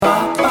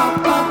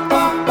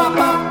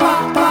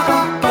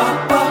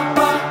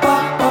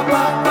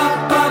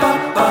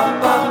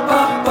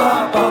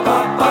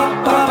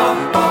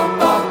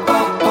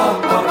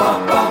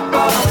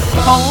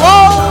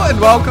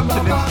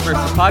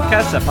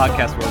Podcast, a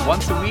podcast where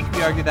once a week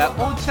we argue that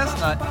old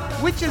chestnut,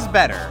 which is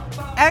better,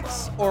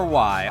 X or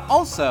Y?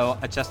 Also,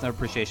 a chestnut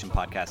appreciation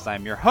podcast.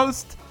 I'm your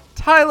host,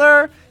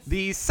 Tyler,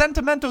 the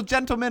sentimental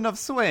gentleman of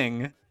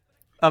swing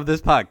of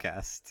this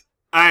podcast.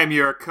 I'm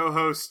your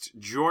co-host,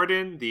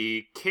 Jordan,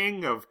 the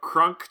king of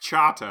crunk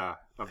chata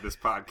of this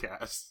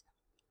podcast.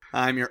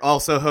 I'm your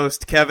also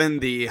host, Kevin,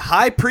 the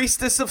high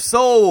priestess of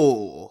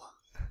soul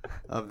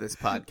of this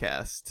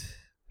podcast.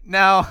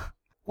 Now,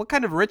 what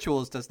kind of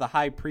rituals does the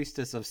high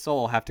priestess of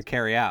soul have to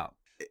carry out?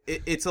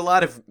 It's a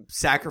lot of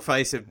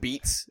sacrifice of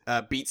beets,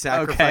 beet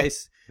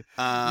sacrifice. Okay.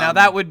 Now,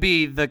 that would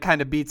be the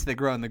kind of beets that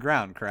grow in the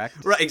ground,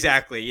 correct? Right,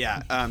 exactly,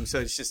 yeah. So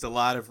it's just a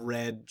lot of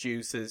red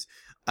juices.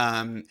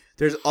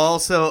 There's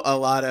also a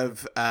lot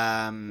of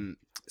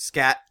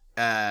scat.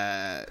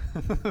 A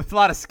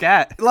lot of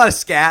scat. A lot of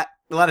scat.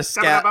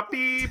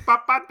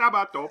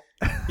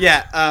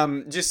 Yeah,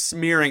 just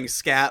smearing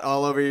scat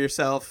all over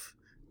yourself.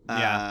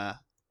 Yeah.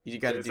 You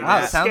got to do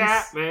Wow, that.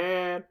 Scat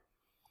man.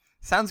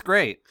 Sounds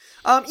great.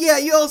 Yeah,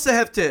 you also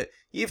have to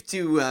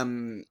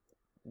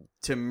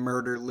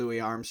murder Louis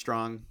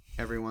Armstrong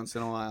every once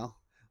in a while.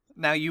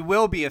 Now, you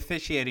will be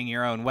officiating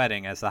your own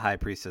wedding as the high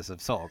priestess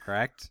of soul,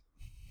 correct?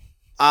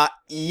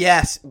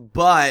 Yes,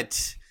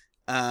 but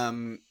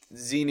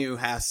Xenu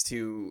has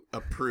to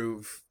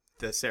approve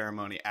the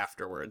ceremony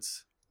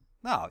afterwards.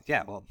 Oh,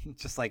 yeah, well,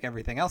 just like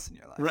everything else in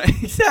your life. Right,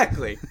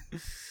 exactly.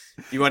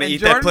 You want to eat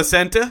Jordan, that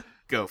placenta?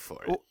 Go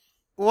for it.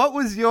 What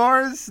was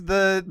yours?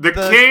 The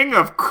king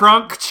of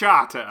crunk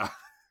chata.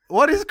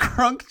 What is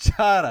crunk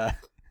chata?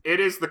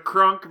 It is the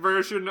crunk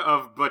version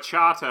of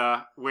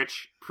bachata,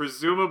 which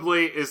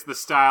presumably is the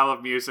style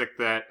of music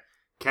that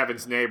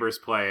Kevin's neighbors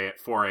play at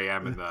 4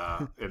 a.m.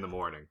 in the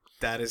morning.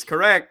 That is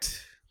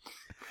correct.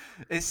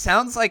 It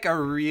sounds like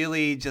a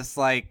really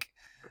thick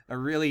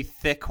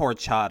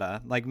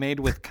horchata, like made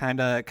with kind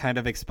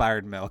of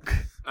expired milk.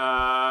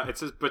 It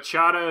says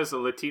bachata is a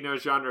Latino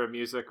genre of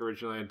music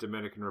originally in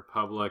Dominican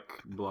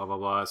Republic, blah, blah,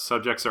 blah.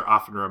 Subjects are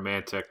often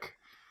romantic.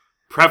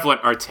 Prevalent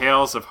are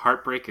tales of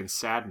heartbreak and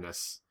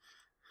sadness.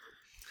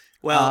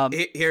 Well,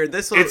 here,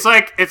 this will...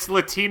 It's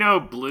Latino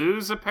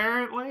blues,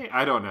 apparently?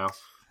 I don't know.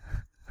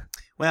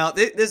 Well,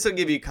 this will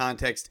give you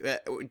context.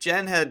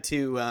 Jen had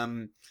to...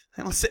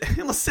 I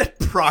almost said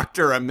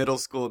proctor a middle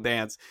school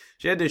dance.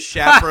 She had to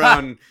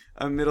chaperone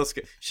a middle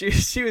school.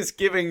 She was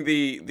giving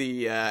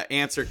the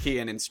answer key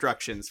and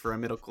instructions for a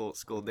middle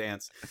school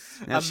dance.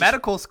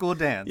 Medical school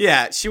dance.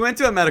 Yeah, she went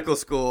to a medical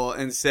school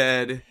and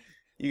said,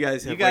 "You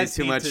guys have way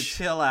too much. To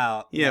chill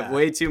out. You have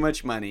way too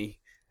much money.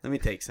 Let me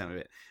take some of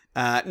it."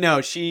 No,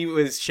 she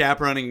was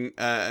chaperoning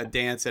a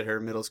dance at her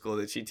middle school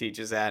that she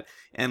teaches at,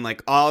 and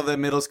like all the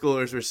middle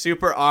schoolers were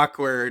super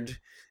awkward.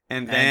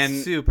 And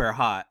then super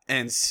hot.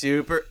 And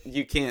super...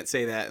 You can't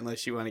say that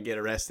unless you want to get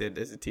arrested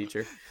as a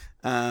teacher.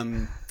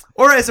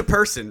 Or as a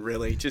person,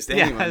 really. Just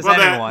anyone. As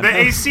anyone. The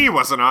AC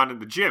wasn't on in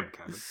the gym,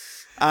 Kevin.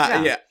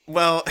 Yeah.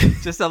 Well...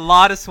 Just a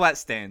lot of sweat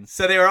stains.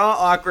 So they were all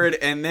awkward,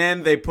 and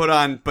then they put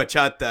on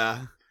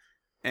bachata,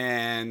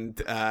 and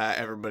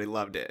everybody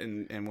loved it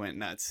and went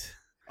nuts.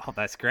 Oh,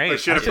 that's great. I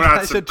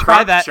should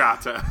try that.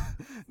 Chata.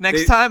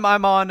 Next time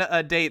I'm on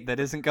a date that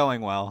isn't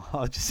going well,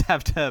 I'll just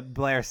have to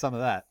blare some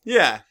of that.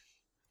 Yeah.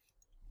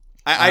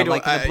 I don't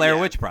like the Blair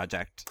Witch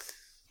Project.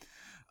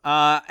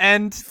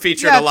 And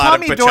featured a lot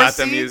Tommy of bachata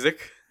Dorsey,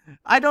 music.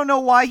 I don't know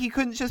why he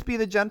couldn't just be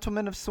the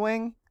gentleman of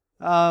swing.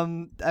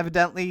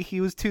 Evidently he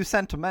was too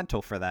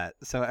sentimental for that,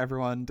 so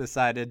everyone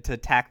decided to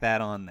tack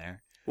that on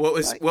there. What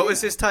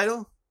was his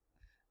title?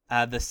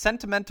 The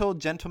Sentimental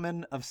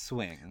Gentleman of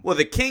Swing. Well,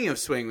 the king of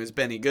swing was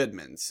Benny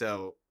Goodman,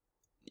 so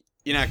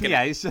you're not gonna...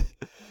 Yeah,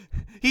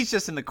 he's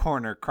just in the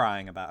corner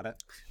crying about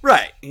it.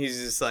 Right. He's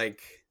just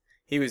like...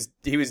 He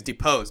was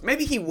deposed.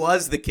 Maybe he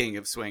was the king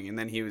of swing, and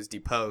then he was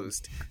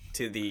deposed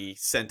to the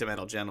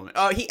sentimental gentleman.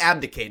 Oh, he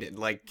abdicated,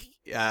 like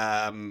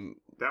that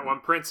one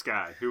Prince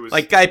guy who was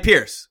like Guy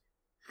Pearce.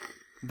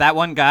 That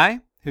one guy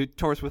who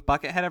tours with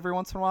Buckethead every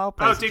once in a while.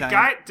 Oh, did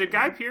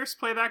Guy Pearce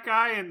play that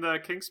guy in the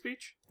King's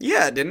Speech?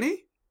 Yeah, didn't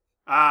he?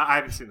 I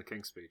haven't seen the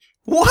King's Speech.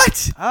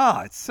 What? Oh,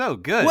 it's so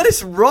good. What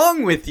is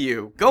wrong with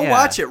you? Go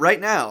watch it right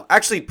now.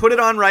 Actually, put it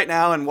on right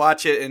now and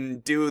watch it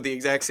and do the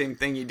exact same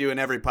thing you do in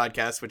every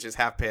podcast, which is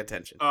half pay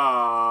attention.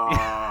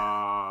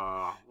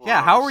 Yeah,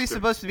 how are we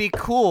supposed to be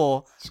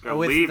cool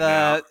with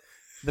the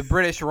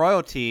British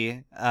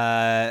royalty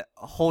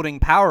holding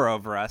power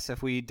over us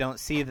if we don't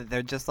see that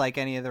they're just like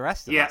any of the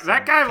rest of us? Yeah,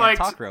 that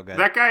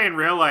guy in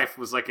real life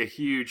was like a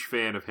huge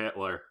fan of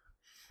Hitler.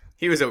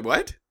 He was a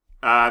what?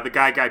 The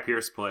guy Guy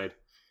Pearce played.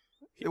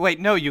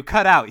 Wait, no, you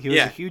cut out. He was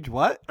a huge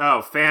what?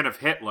 Oh, fan of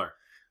Hitler.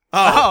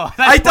 Oh,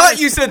 I thought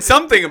you said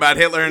something about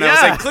Hitler, and I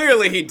was like,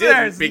 clearly he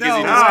didn't because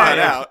he just cut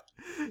out.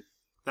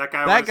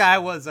 That guy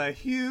was a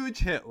huge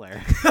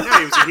Hitler. Yeah,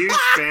 he was a huge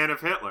fan of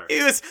Hitler.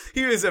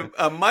 He was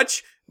a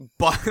much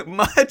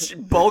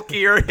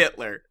bulkier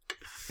Hitler.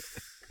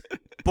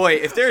 Boy,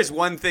 if there's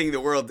one thing the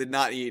world did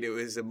not need, it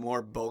was a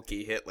more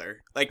bulky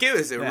Hitler. Like, it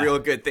was a real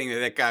good thing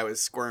that guy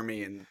was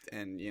squirmy and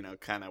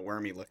kind of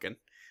wormy looking.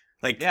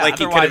 Like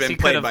he could have been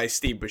played by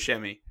Steve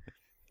Buscemi.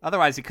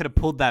 Otherwise, he could have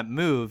pulled that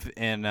move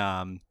in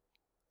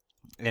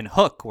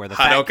Hook, where the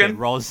fat kid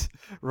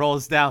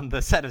rolls down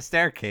the set of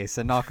staircase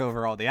and knock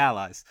over all the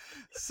allies.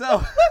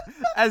 So,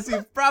 as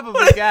you've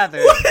probably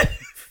gathered,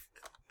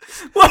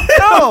 what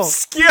No. an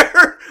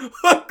obscure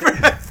Hook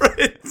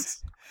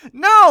reference.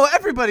 no,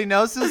 everybody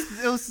knows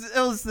it was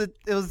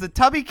the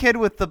tubby kid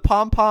with the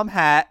pom pom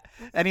hat,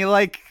 and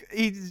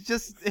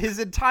his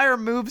entire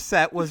move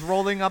set was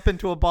rolling up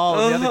into a ball,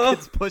 and the other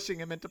kids pushing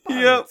him into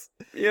pilots.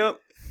 Yep.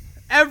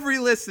 Every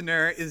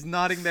listener is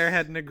nodding their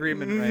head in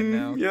agreement right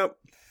now. Yep.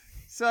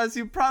 So as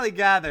you've probably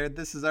gathered,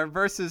 this is our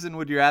Versus and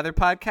Would You Rather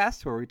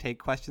podcast, where we take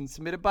questions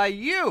submitted by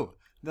you,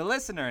 the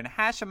listener, and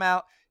hash them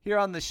out here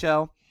on the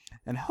show,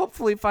 and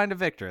hopefully find a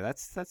victor.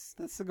 That's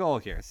the goal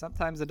here.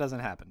 Sometimes it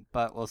doesn't happen,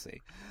 but we'll see.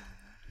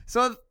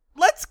 So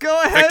let's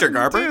go ahead Victor and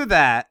Garber? do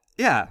that.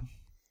 Yeah.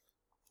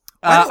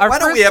 Why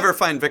don't we ever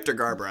find Victor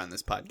Garber on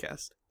this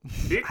podcast?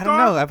 I don't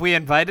know. Have we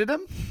invited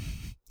him?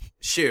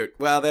 Shoot.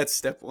 Well, that's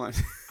step one.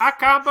 I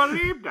can't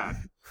believe that.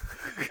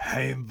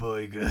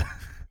 Hamburger.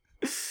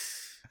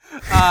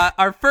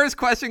 Our first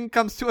question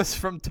comes to us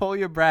from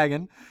Tolia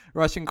Bragan,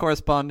 Russian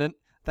correspondent.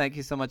 Thank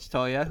you so much,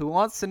 Tolia, who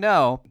wants to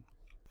know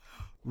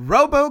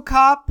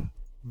RoboCop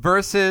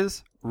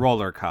versus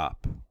Roller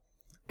Cop.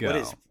 Go. What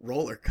is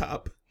Roller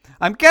Cop?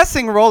 I'm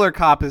guessing Roller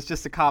Cop is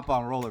just a cop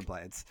on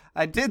rollerblades.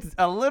 I did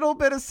a little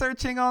bit of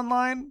searching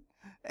online,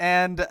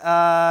 and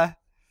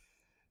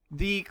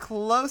the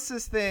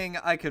closest thing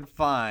I could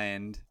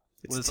find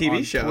It's was a TV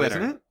on show, Twitter.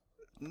 isn't it?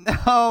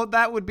 No,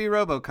 that would be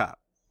RoboCop.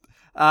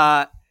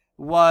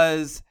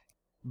 Was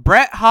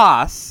Brett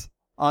Haas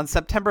on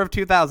September of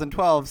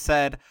 2012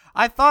 said,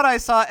 "I thought I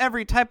saw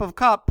every type of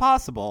cop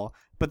possible,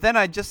 but then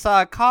I just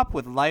saw a cop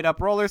with light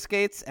up roller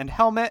skates and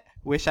helmet.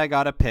 Wish I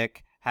got a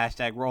pic.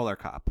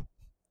 #RollerCop."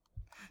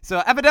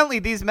 So evidently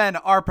these men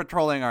are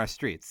patrolling our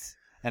streets,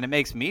 and it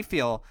makes me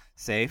feel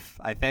safe,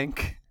 I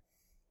think.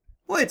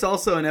 Well, it's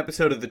also an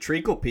episode of the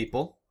Treacle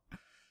People.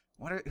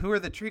 Who are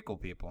the Treacle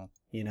people?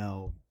 You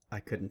know, I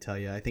couldn't tell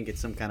you. I think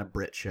it's some kind of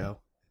Brit show.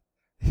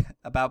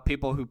 About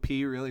people who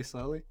pee really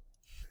slowly?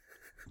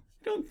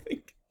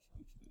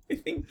 I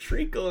think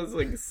treacle is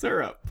like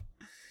syrup.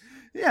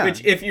 Yeah.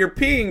 Which, if you're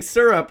peeing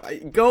syrup,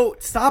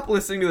 stop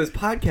listening to this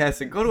podcast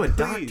and go to a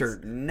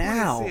doctor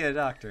now. Please see a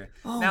doctor.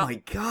 Oh Now, my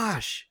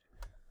gosh.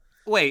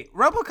 wait,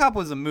 RoboCop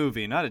was a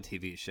movie, not a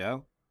TV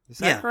show. Is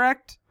that Yeah.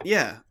 correct?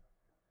 Yeah.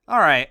 All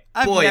right.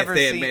 Boy, if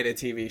they had made a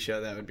TV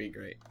show, that would be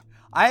great.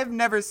 I've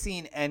never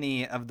seen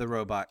any of the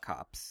Robot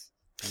Cops.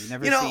 I've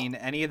never seen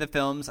any of the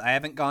films. I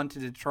haven't gone to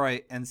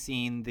Detroit and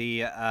seen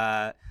the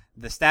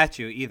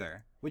statue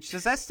either.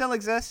 Does that still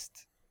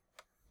exist?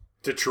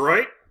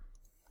 Detroit?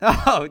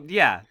 Oh,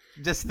 yeah.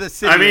 Just the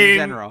city in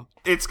general.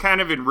 It's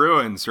kind of in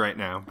ruins right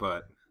now,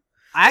 but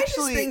I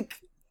just think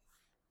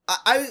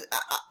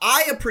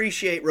I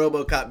appreciate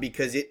RoboCop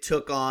because it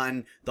took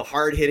on the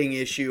hard-hitting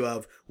issue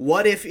of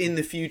what if in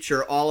the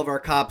future all of our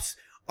cops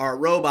are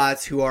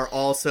robots who are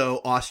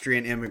also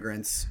Austrian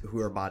immigrants who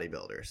are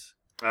bodybuilders.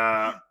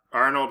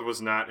 Arnold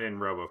was not in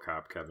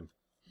RoboCop, Kevin.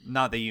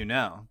 Not that you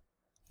know.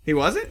 He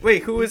wasn't?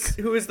 Wait, who is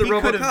the RoboCop?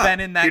 He could have been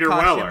in that Peter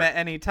costume Weller. at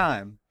any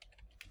time.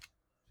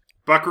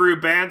 Buckaroo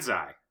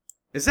Banzai.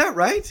 Is that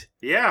right?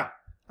 Yeah.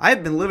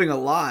 I've been living a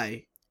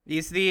lie.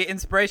 He's the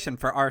inspiration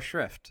for our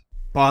Shrift.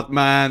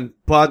 Batman,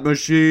 Bat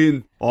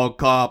Machine, all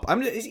cop.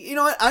 You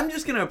know what? I'm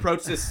just gonna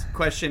approach this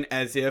question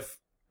as if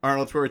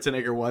Arnold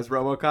Schwarzenegger was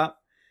RoboCop.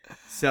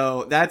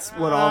 So that's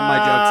what all my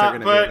jokes are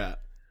gonna be about.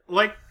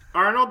 Like,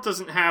 Arnold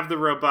doesn't have the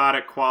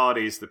robotic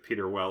qualities that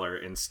Peter Weller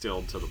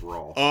instilled to the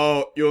role.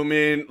 Oh, you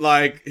mean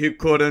like he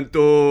couldn't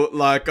do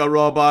like a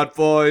robot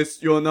voice,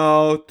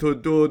 to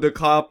do the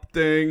cop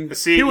thing?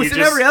 See, he was in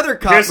every other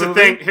cop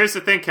movie. Here's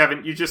the thing,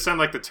 Kevin. You just sound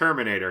like the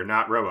Terminator,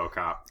 not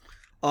RoboCop.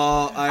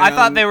 I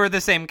thought they were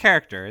the same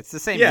character. It's the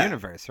same Yeah.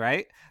 universe,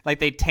 right? Like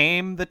they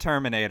tame the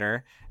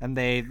Terminator and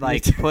they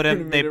like The put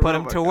him to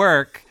Terminator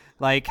work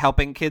like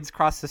helping kids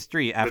cross the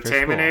street after The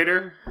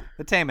Taminator? school.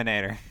 The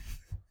Taminator.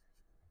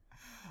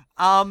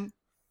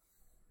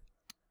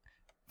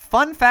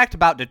 Fun fact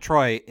about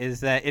Detroit is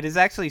that it is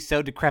actually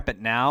so decrepit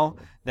now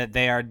that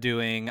they are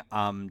doing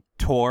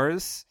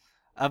tours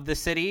of the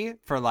city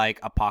for like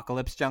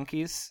apocalypse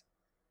junkies.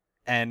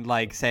 And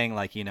like saying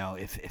like,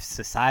 if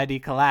society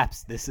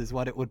collapsed, this is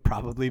what it would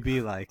probably be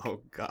like.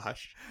 Oh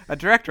gosh. A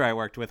director I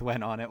worked with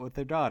went on it with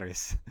their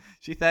daughters.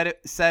 She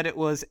said it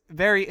was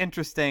very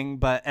interesting,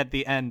 but at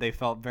the end they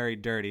felt very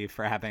dirty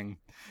for having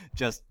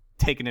just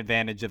taken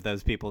advantage of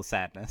those people's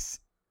sadness.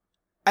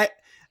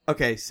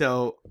 Okay,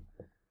 so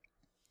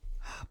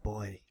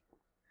boy.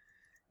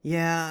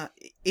 Yeah,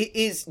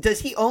 does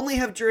he only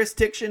have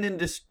jurisdiction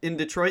in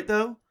Detroit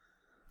though?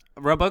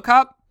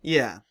 RoboCop?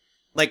 Yeah.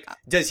 Like,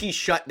 does he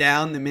shut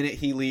down the minute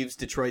he leaves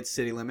Detroit's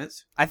city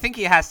limits? I think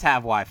he has to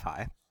have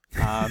Wi-Fi.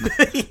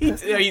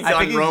 He's I on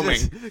think roaming.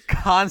 he's just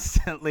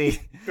constantly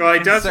Well, he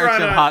in does search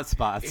run of on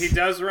hotspots. He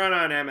does run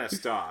on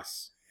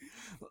MS-DOS.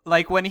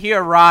 Like when he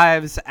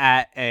arrives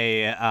at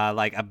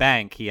a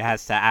bank, he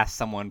has to ask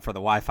someone for the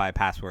Wi-Fi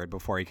password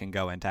before he can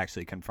go in to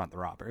actually confront the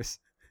robbers.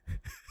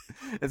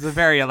 It's a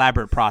very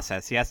elaborate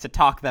process. He has to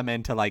talk them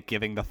into like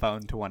giving the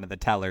phone to one of the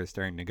tellers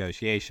during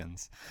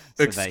negotiations.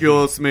 So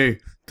Excuse me,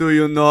 do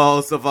you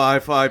know the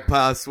Wi-Fi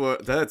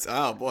password?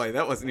 Oh boy,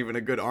 that wasn't even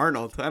a good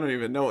Arnold. I don't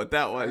even know what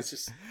that was.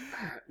 Just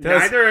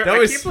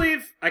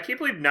I can't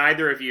believe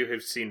neither of you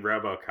have seen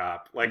RoboCop.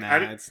 Like, nah,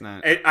 it's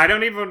not. I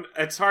don't even.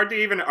 It's hard to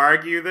even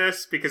argue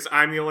this because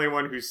I'm the only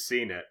one who's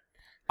seen it.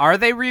 Are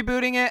they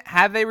rebooting it?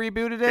 Have they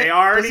rebooted it? They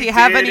already Does he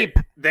have did. any?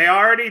 They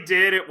already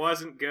did. It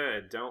wasn't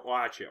good. Don't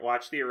watch it.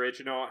 Watch the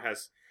original.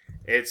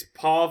 It's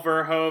Paul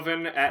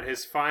Verhoeven at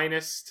his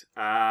finest,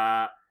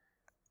 and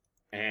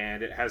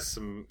it has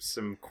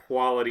some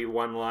quality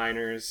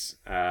one-liners.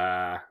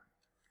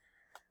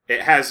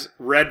 It has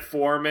Red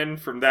Foreman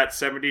from That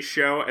 70s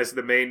Show as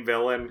the main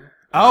villain.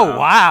 Oh,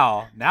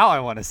 wow. Now I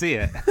want to see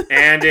it.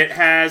 And it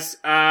has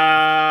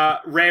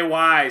Ray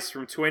Wise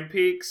from Twin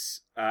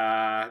Peaks,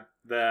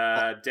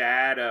 the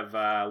dad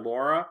of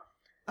Laura.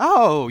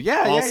 Oh,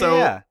 yeah,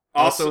 yeah.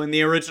 Also in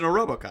the original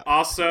RoboCop.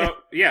 Also,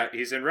 yeah,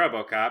 he's in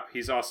RoboCop.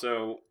 He's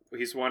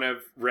one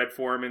of Red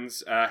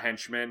Foreman's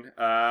henchmen.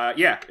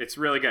 Yeah, it's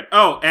really good.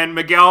 Oh, and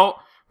Miguel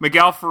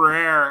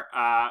Ferrer,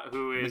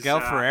 who is Miguel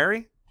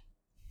Ferreri?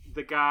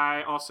 The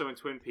guy also in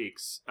Twin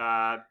Peaks.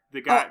 The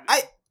guy.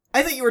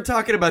 I thought you were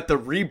talking about the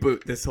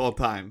reboot this whole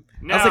time.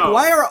 No. I was like,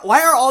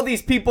 why are all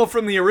these people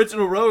from the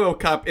original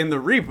RoboCop in the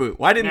reboot?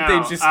 Why didn't they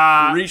just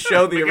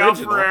re-show the Miguel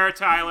original? Miguel Ferrer,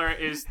 Tyler,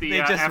 is the... They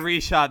just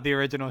reshot the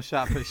original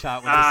shot for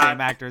shot with the same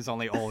actors,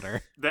 only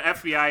older. The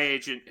FBI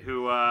agent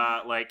who,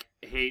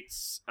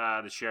 hates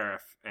the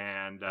sheriff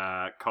and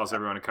calls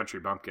everyone a country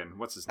bumpkin.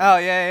 What's his name? Oh,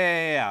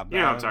 yeah. You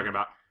know what I'm talking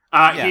about.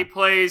 Yeah. He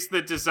plays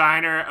the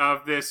designer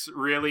of this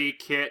really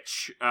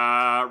kitsch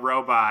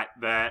robot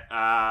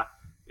that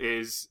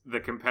is the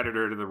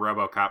competitor to the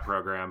RoboCop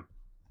program.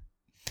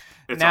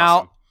 It's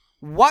awesome.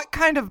 What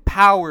kind of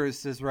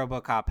powers does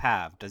RoboCop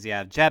have? Does he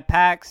have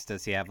jetpacks?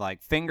 Does he have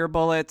like finger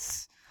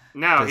bullets?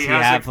 No, does he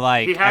have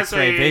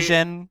X-ray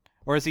vision?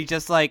 Or is he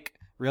just like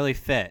really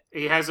fit?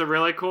 He has a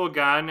really cool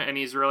gun and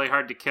he's really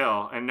hard to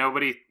kill, and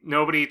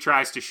nobody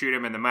tries to shoot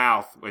him in the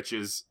mouth, which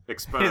is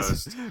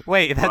exposed.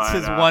 Wait, that's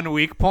his one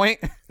weak point?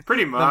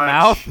 Pretty much. The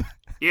mouth?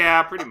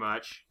 Yeah, pretty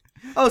much.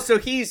 Oh, so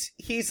he's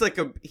like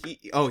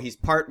he's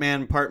part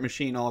man, part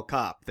machine, all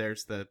cop.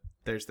 There's the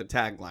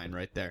tagline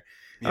right there.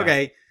 Yeah.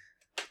 Okay.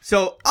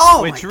 So,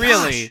 which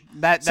really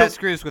that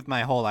screws with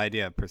my whole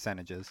idea of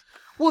percentages.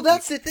 Well,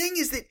 that's the thing,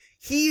 is that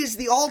he is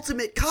the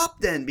ultimate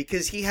cop then,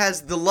 because he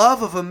has the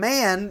love of a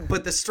man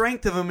but the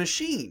strength of a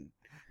machine.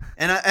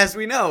 And as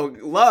we know,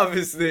 love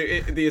is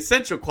the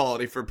essential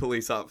quality for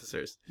police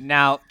officers.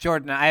 Now,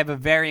 Jordan, I have a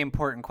very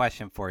important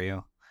question for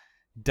you.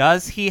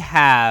 Does he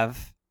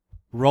have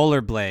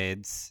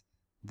rollerblades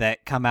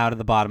that come out of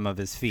the bottom of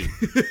his feet?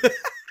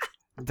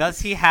 Does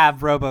he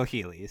have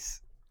robo-heelys?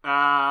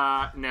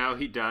 No,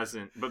 he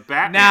doesn't. But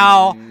Batman.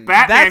 Now,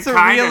 that's a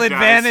real does.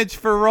 advantage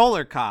for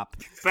Roller Cop.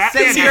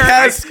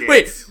 Batman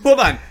wait, hold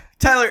on.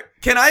 Tyler,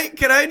 can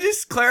I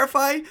just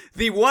clarify?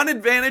 The one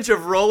advantage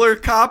of Roller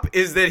Cop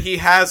is that he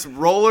has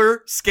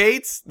roller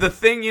skates, the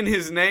thing in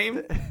his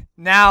name.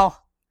 Now,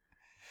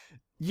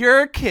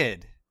 you're a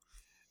kid,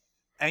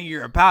 and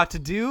you're about to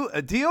do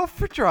a deal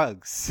for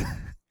drugs.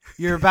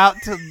 You're about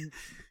to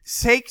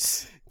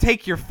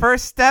take your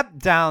first step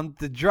down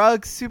the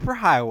drug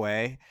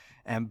superhighway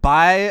and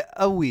buy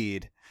a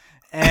weed.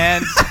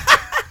 And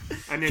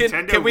a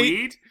Nintendo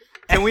weed?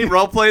 Can we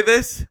roleplay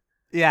this?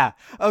 Yeah.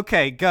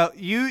 Okay, go.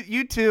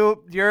 You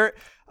two, you're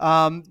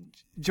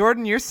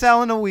Jordan, you're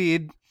selling a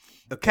weed.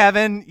 Okay.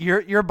 Kevin,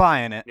 you're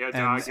buying it. Yeah,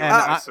 dog, you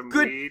want some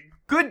weed?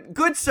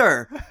 Good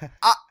sir.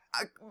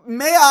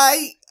 May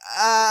I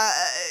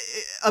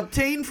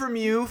obtain from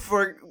you,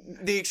 for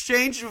the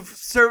exchange of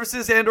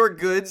services and or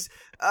goods,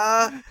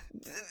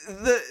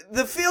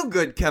 the feel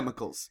good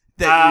chemicals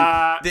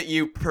that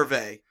you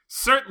purvey?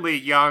 Certainly,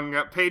 young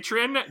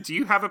patron. Do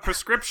you have a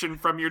prescription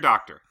from your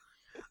doctor?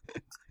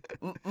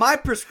 My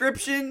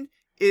prescription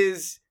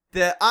is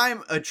that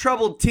I'm a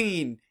troubled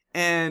teen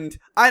and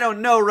I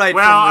don't know right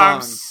from wrong. Well,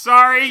 I'm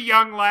sorry,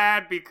 young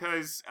lad,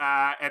 because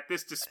at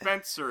this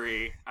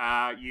dispensary,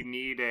 you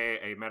need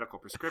a medical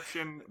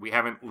prescription. We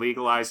haven't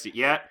legalized it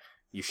yet.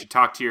 You should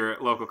talk to your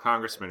local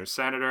congressman or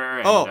senator.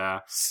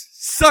 And,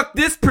 suck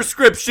this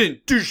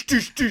prescription. Douche,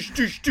 douche, douche,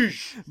 douche,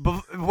 douche.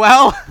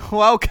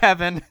 Well,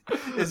 Kevin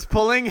is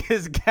pulling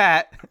his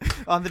gat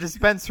on the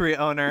dispensary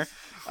owner.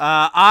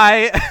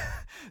 I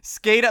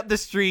skate up the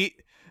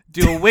street,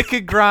 do a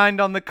wicked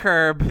grind on the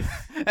curb,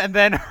 and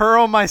then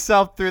hurl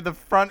myself through the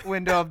front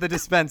window of the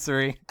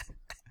dispensary.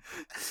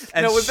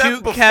 And was shoot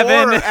that before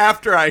Kevin or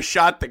after I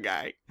shot the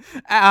guy?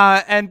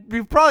 And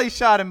we've probably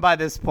shot him by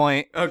this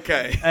point.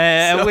 Okay.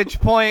 At which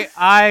point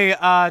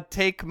I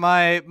take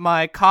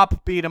my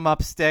cop beat 'em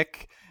up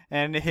stick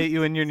and hit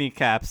you in your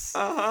kneecaps.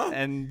 Uh-huh.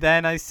 And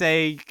then I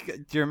say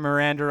your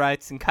Miranda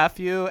rights and cuff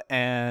you,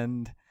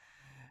 and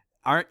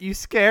aren't you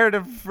scared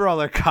of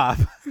Roller Cop?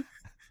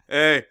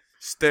 Hey,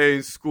 stay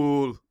in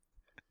school.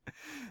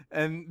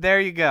 And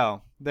there you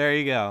go.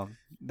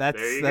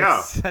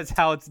 That's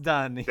how it's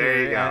done here.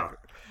 There you go.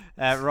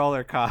 at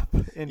Roller Cop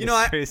Industries. You know,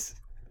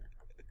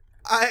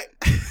 I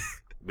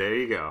There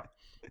you go.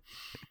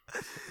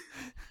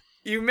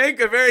 you make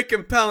a very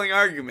compelling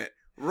argument.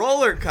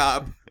 Roller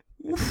Cop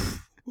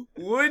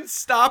would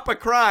stop a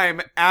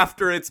crime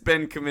after it's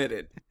been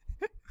committed.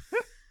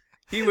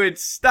 He would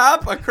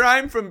stop a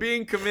crime from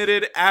being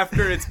committed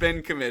after it's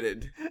been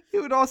committed. He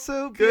would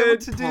also be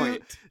Good able to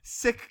point.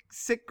 do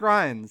sick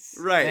grinds,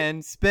 Right.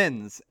 and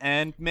spins,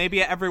 and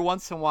maybe every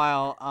once in a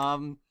while,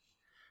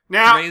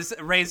 Now,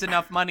 raise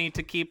enough money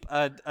to keep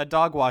a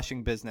dog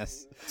washing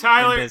business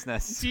Tyler, in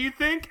business. do you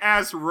think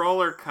as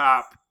Roller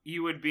Cop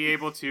you would be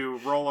able to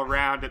roll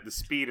around at the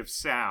speed of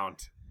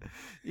sound?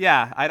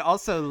 Yeah, I'd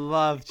also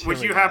love. Would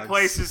chili you have dogs.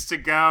 places to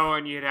go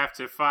and you'd have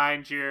to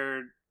find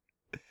your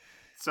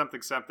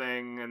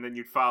something, and then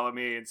you'd follow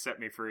me and set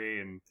me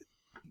free? And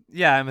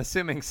Yeah, I'm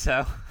assuming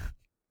so.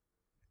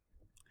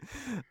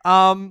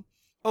 Oh,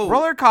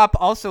 Roller Cop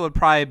also would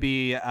probably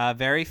be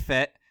very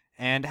fit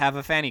and have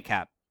a fanny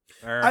cap.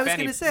 Or I was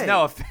fanny, gonna say.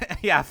 no, fanny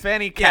cap.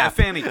 Yeah,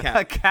 fanny cap.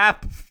 A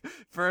cap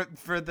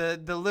for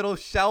the little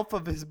shelf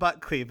of his butt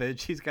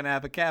cleavage. He's gonna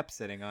have a cap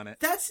sitting on it.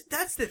 That's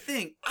the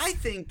thing. I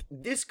think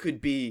this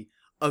could be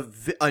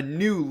a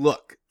new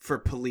look for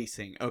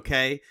policing,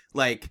 okay?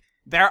 Like,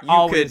 They're you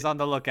always could- on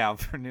the lookout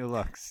for new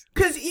looks.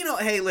 because,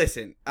 hey,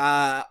 listen,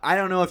 I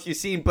don't know if you've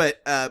seen,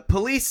 but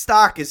police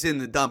stock is in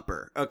the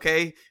dumper,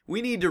 okay?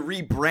 We need to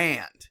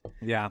rebrand.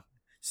 Yeah.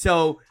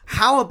 So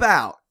how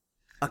about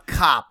a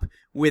cop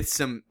with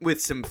some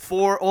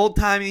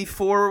old-timey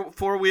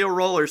four-wheel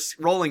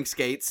rolling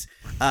skates,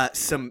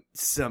 some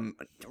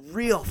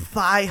real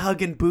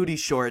thigh-hugging booty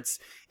shorts,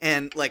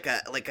 and like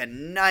a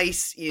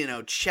nice,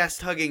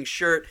 chest-hugging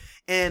shirt,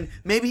 and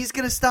maybe he's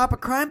gonna stop a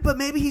crime, but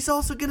maybe he's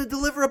also gonna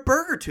deliver a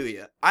burger to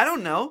you. I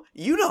don't know.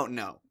 You don't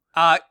know.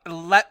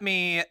 Let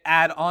me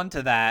add on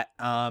to that.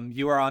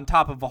 You are on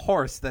top of a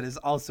horse that is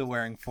also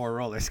wearing 4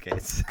 roller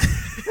skates.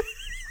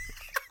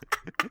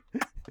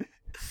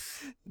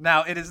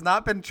 Now, it has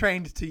not been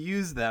trained to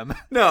use them.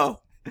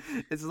 No.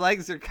 Its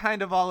legs are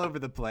kind of all over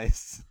the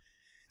place.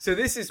 So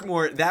this is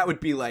more, that would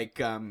be like,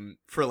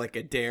 for like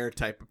a dare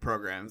type of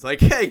programs. Like,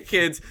 hey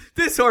kids,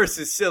 this horse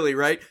is silly,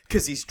 right?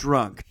 Because he's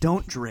drunk.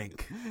 Don't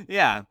drink.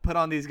 Yeah, put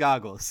on these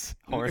goggles,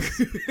 horse.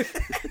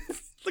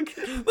 Look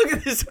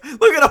at this.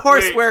 Look at a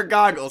horse Wait, wear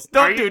goggles. are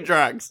Don't you- do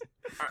drugs.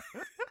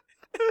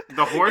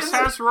 the horse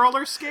has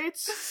roller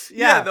skates?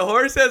 Yeah, the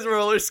horse has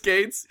roller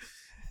skates.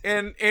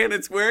 And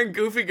it's wearing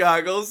goofy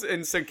goggles,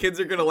 and so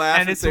kids are gonna laugh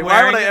and, it's say,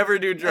 "Why would wearing I ever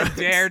do a drugs?"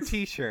 Dare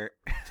T-shirt.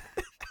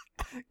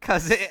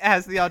 Because it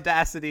has the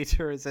audacity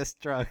to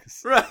resist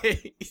drugs.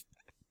 Right?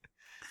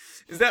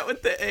 Is that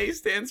what the A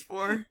stands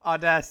for?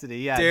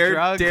 Audacity, yeah.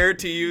 Dare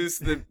to use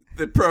the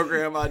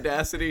program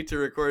Audacity to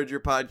record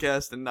your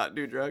podcast and not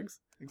do drugs.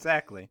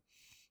 Exactly.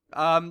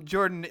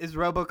 Jordan, is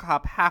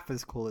RoboCop half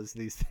as cool as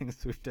these things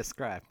we've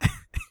described?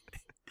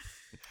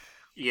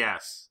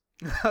 Yes.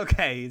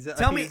 Okay,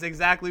 Tell me- he's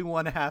exactly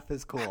 1/2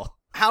 as cool.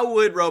 How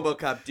would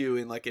RoboCop do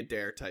in like a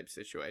dare type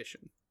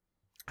situation?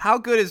 How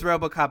good is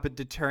RoboCop at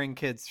deterring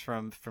kids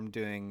from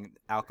doing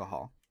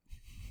alcohol?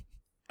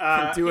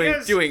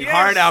 Doing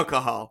hard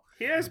alcohol.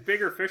 He has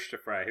bigger fish to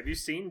fry. Have you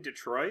seen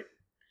Detroit?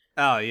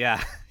 Oh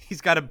yeah,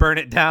 he's got to burn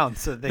it down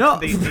so they No.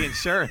 can get the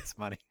insurance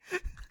money.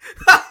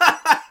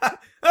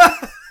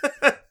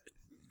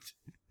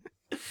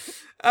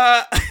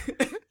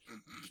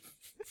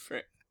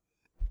 Frank.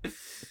 That's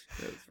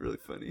really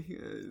funny.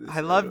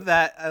 I love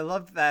that. I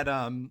love that.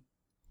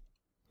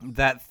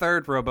 That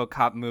third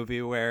RoboCop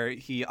movie where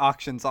he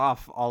auctions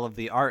off all of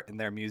the art in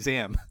their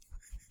museum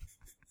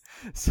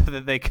so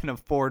that they can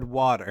afford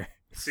water.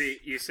 See,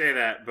 you say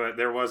that, but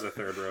there was a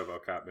third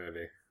RoboCop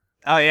movie.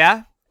 Oh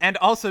yeah, and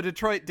also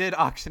Detroit did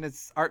auction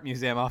its art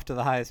museum off to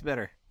the highest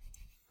bidder.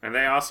 And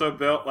they also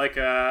built like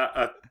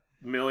a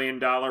 $1 million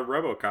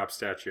RoboCop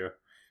statue.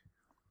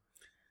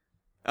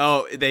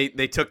 Oh, they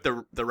took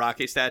the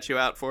Rocky statue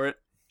out for it?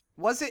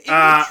 Was it in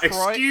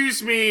Detroit?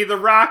 Excuse me, the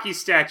Rocky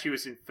statue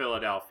is in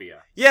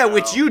Philadelphia. Yeah, So-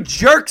 which you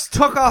jerks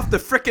took off the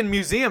frickin'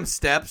 museum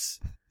steps.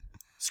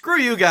 Screw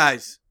you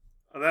guys.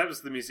 Oh, that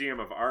was the Museum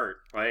of Art.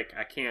 Like,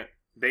 I can't...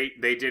 They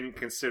didn't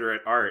consider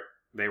it art.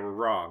 They were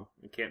wrong.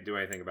 You can't do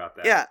anything about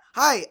that. Yeah.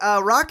 Hi,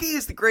 Rocky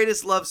is the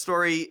greatest love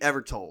story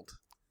ever told.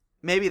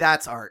 Maybe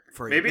that's art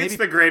for you. Maybe it's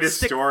the greatest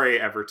stick- story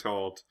ever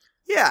told.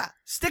 Yeah.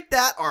 Stick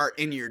that art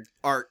in your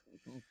art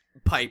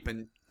pipe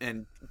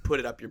and put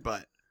it up your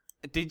butt.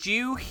 Did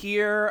you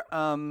hear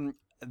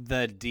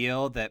the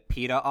deal that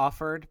PETA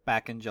offered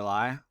back in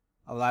July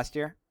of last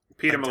year?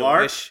 Peter A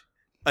Millar?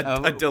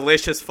 A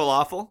delicious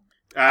falafel?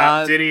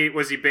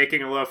 Was he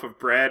baking a loaf of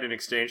bread in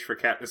exchange for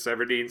Katniss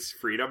Everdeen's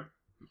freedom?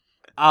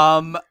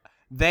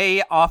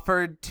 They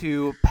offered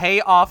to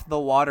pay off the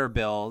water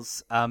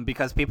bills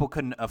because people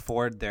couldn't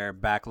afford their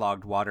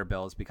backlogged water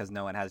bills because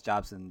no one has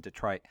jobs in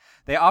Detroit.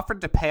 They offered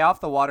to pay off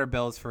the water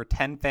bills for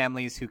 10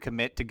 families who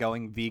commit to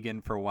going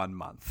vegan for 1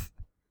 month.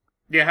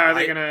 Yeah, how are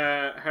they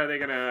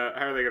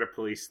gonna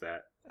police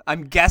that?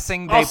 I'm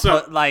guessing they Also-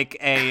 put like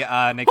an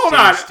Hold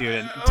on. exchange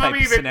student type Let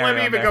me scenario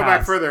even in their go back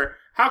house. further.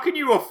 How can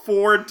you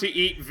afford to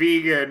eat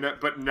vegan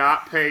but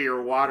not pay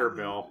your water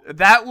bill?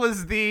 That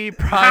was the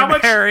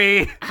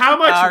primary. How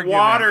much argument.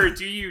 water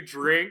do you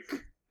drink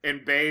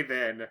and bathe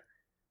in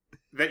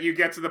that you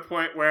get to the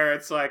point where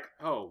it's like,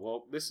 oh,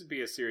 well, this would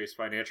be a serious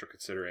financial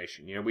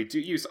consideration. You know, we do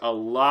use a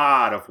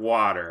lot of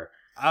water.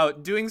 Oh,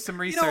 doing some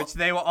research,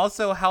 they will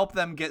also help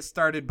them get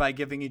started by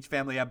giving each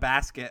family a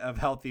basket of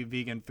healthy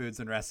vegan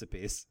foods and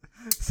recipes.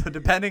 So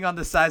depending on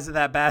the size of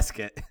that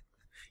basket.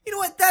 You know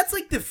what? That's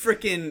like the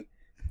freaking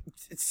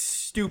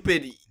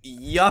stupid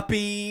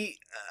yuppie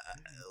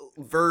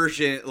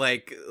version,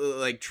 like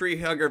tree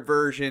hugger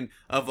version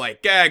of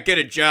like, get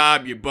a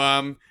job, you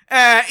bum.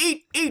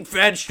 Eat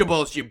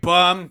vegetables, you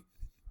bum.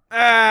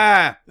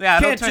 Yeah,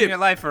 it'll turn your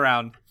life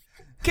around.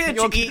 Can't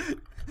you eat?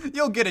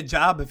 You'll get a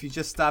job if you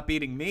just stop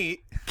eating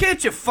meat.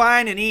 Can't you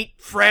find and eat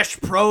fresh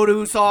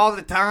produce all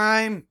the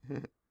time?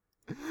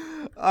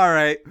 All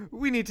right,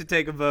 we need to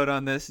take a vote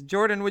on this.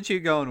 Jordan, what you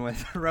going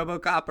with?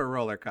 RoboCop or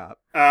Roller Cop?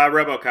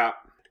 RoboCop.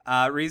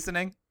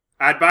 Reasoning?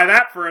 I'd buy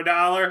that for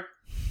 $1.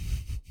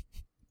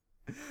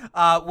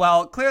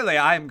 Well, clearly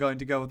I am going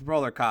to go with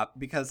Roller Cop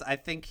because I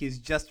think he's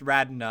just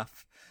rad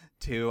enough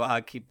to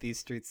keep these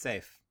streets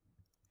safe.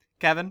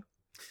 Kevin?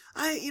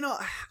 I'm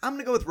going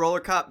to go with Roller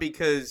Cop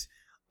because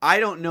I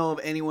don't know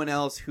of anyone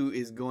else who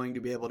is going to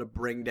be able to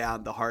bring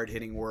down the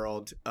hard-hitting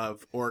world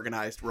of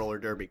organized roller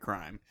derby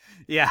crime.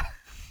 Yeah,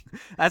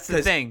 that's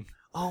the thing.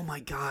 Oh my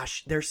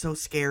gosh, they're so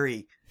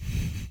scary.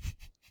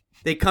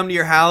 They come to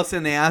your house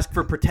and they ask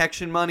for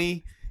protection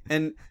money,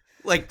 and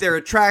like they're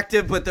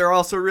attractive, but they're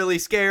also really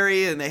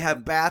scary, and they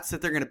have bats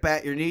that they're going to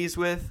bat your knees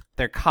with.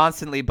 They're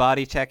constantly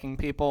body checking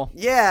people.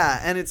 Yeah,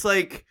 and it's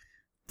like,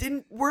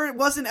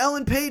 wasn't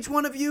Ellen Page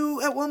one of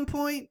you at one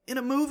point in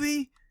a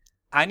movie?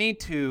 I need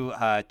to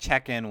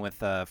check in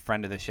with a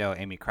friend of the show,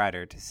 Amy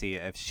Kreider, to see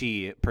if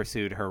she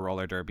pursued her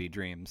roller derby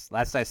dreams.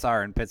 Last I saw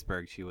her in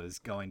Pittsburgh, she was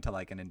going to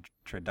like an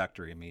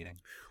introductory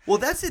meeting. Well,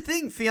 that's the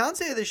thing.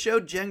 Fiance of the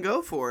show, Jen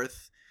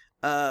Goforth,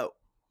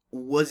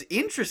 was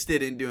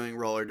interested in doing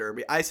roller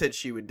derby. I said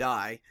she would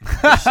die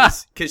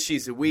because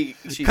she's a wee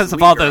because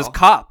of all those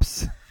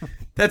cops.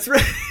 That's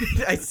right.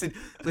 I said,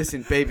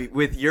 listen, baby,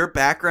 with your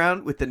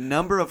background, with the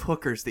number of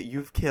hookers that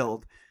you've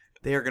killed,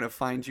 they are going to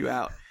find you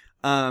out.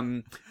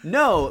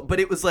 No, but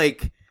it was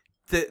like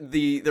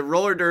the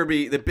roller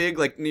derby, the big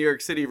like New York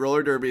City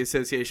Roller Derby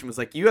Association was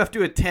like, you have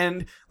to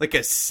attend like a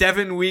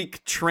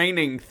 7-week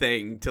training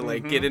thing to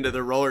like get into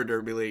the roller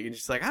derby league. And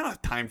she's like, I don't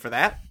have time for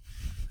that.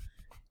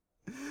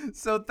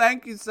 So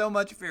thank you so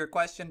much for your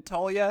question,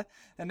 Tolia.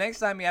 And next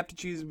time you have to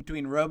choose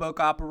between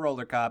RoboCop or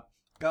Roller Cop,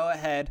 go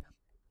ahead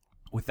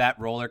with that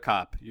Roller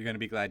Cop. You're going to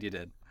be glad you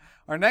did.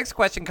 Our next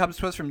question comes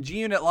to us from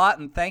G-Unit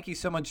Lawton. Thank you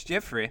so much,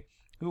 Jeffrey,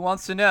 who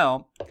wants to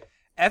know,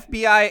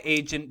 FBI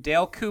agent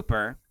Dale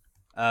Cooper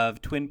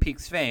of Twin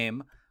Peaks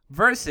fame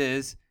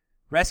versus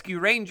Rescue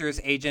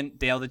Rangers agent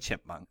Dale the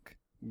Chipmunk.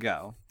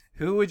 Go.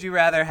 Who would you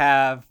rather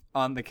have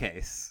on the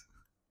case?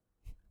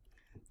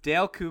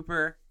 Dale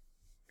Cooper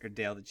or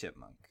Dale the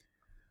Chipmunk?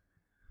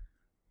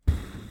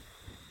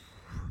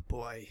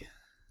 Boy.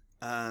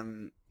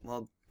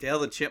 Well, Dale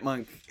the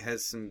Chipmunk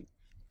has some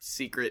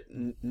secret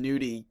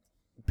nudie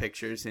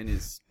pictures in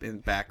his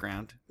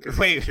background.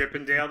 Wait,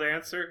 Chippendale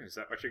dancer? Is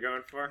that what you're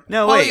going for?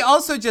 No, well, wait. he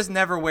also just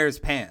never wears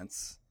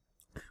pants.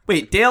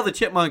 Wait, Dale the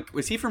Chipmunk,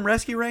 was he from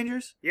Rescue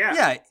Rangers? Yeah.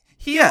 Yeah,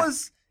 he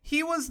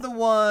was the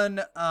one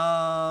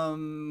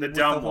the with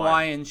dumb the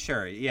Hawaiian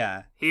shirt.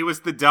 Yeah. He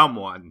was the dumb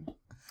one.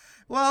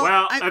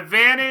 Well,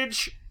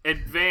 advantage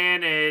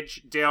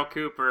Dale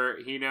Cooper.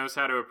 He knows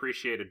how to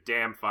appreciate a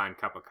damn fine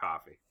cup of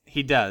coffee.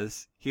 he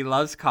does. He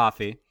loves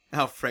coffee.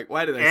 Oh, Frank,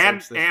 why did I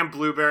search this? And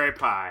blueberry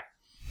pie.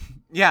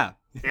 Yeah.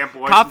 And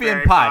coffee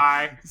and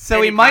pie.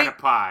 So he might kind of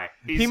pie.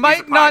 He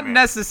might not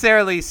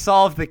necessarily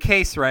solve the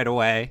case right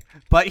away,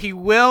 but he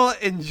will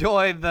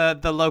enjoy the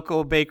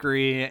local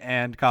bakery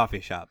and coffee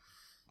shop.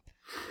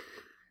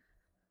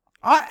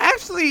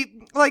 Actually,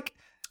 like,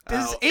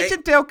 does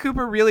Agent Dale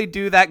Cooper really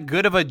do that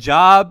good of a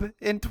job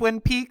in Twin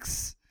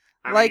Peaks?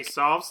 I mean, he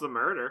solves the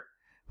murder.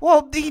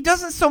 Well, he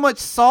doesn't so much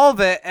solve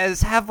it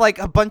as have like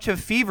a bunch of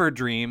fever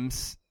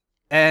dreams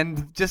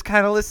and just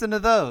kind of listen to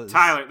those.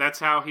 Tyler, that's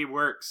how he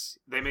works.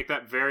 They make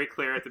that very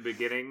clear at the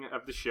beginning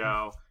of the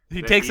show.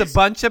 He takes a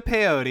bunch of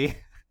peyote.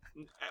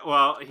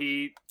 Well,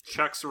 he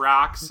chucks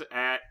rocks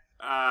at,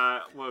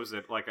 what was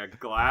it, like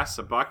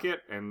a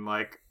bucket, and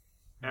like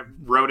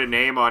wrote a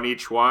name on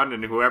each one,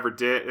 and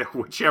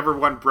whichever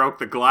one broke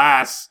the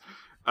glass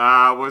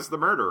was the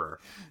murderer.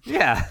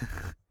 Yeah.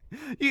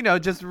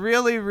 Just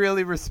really,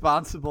 really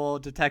responsible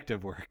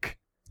detective work.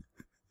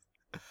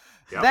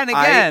 Yep. Then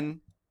again,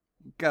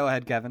 go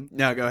ahead, Kevin.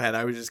 No, go ahead.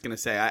 I was just going to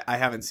say, I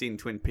haven't seen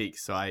Twin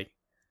Peaks, so I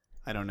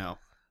don't know.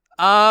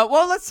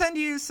 Well, let's send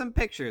you some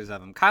pictures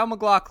of him. Kyle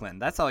MacLachlan.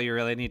 That's all you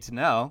really need to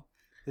know.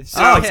 It's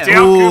Dale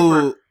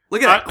Cooper.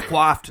 Look at that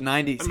coiffed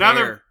 90s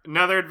hair.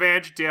 Another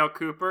advantage, Dale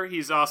Cooper.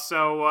 He's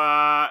also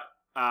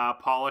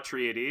Paul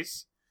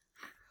Atreides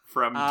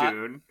from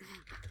Dune.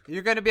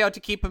 You're going to be able to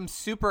keep him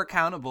super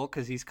accountable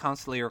because he's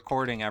constantly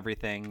recording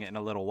everything in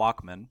a little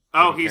Walkman.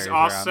 Oh, he's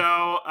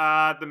also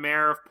the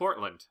mayor of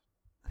Portland.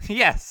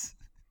 Yes.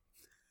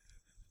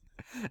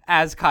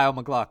 As Kyle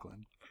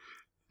MacLachlan.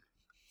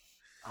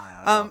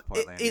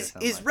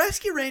 Is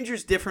Rescue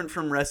Rangers different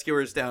from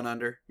Rescuers Down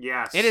Under?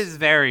 Yes. It is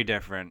very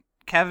different.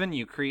 Kevin,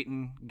 you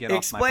cretin, get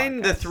off my podcast.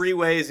 Explain the 3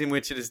 ways in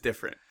which it is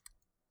different.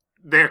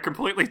 They're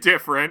completely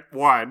different.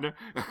 1.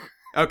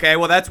 Okay,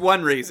 well, that's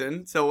one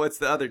reason. So what's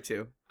the other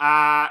 2?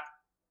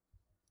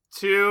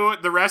 2,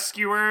 the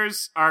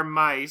rescuers are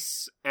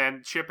mice,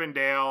 and Chip and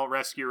Dale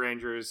Rescue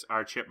Rangers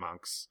are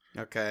chipmunks.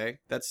 Okay,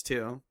 that's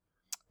 2.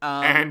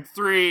 And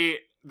 3,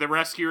 the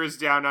Rescuers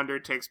Down Under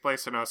takes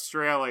place in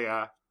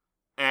Australia,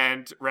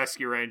 and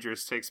Rescue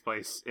Rangers takes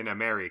place in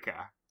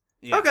America.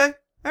 Yeah. Okay,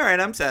 all right,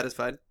 I'm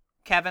satisfied.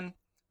 Kevin,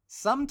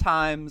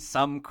 sometimes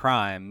some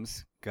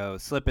crimes go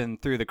slipping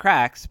through the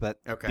cracks, but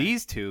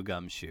these 2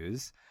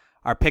 gumshoes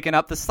are picking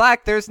up the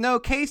slack. There's no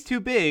case too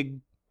big,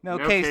 no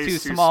case too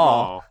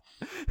small.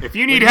 If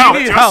you need help,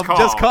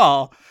 just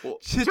call.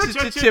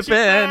 Chip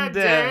and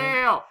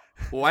Dale.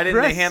 Why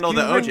didn't they handle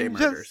the OJ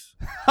murders?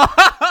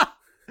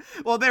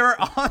 Well, they were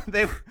on.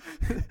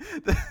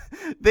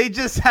 They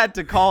just had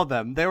to call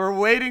them. They were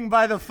waiting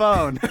by the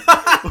phone,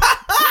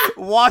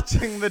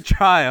 watching the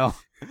trial.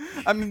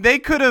 I mean, they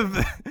could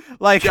have,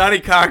 like...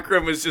 Johnny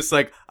Cochran was just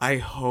like, I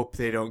hope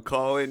they don't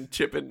call in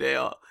Chip and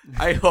Dale.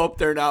 I hope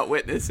they're not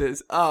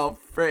witnesses. Oh,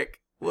 frick.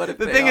 What if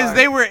the thing is,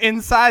 they were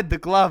inside the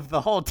glove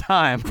the whole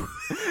time.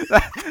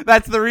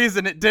 That's the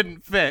reason it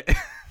didn't fit.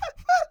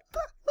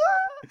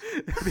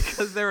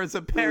 Because there was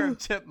a pair of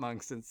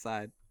chipmunks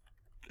inside.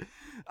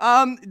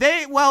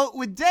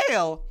 With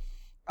Dale,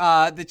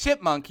 the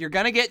chipmunk, you're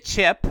going to get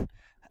Chip,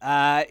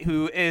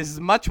 who is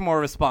much more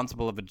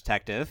responsible of a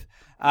detective.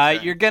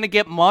 You're going to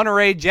get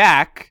Monterey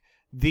Jack,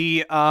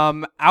 the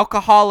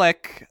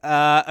alcoholic.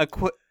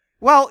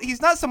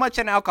 He's not so much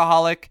an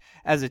alcoholic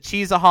as a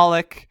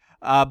cheeseaholic,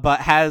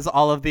 but has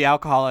all of the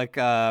alcoholic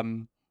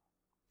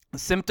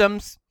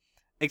symptoms.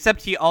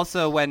 Except he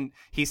also, when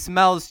he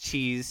smells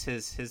cheese,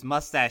 his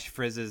mustache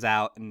frizzes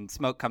out and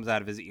smoke comes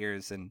out of his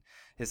ears and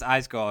his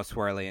eyes go all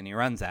swirly and he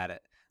runs at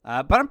it.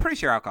 But I'm pretty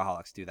sure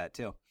alcoholics do that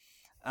too.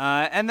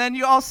 And then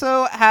you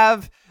also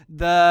have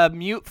the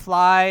mute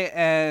fly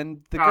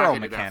and the girl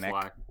mechanic.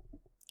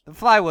 The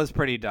fly was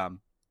pretty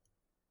dumb.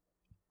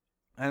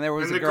 And there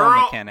was a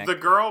girl mechanic. The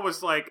girl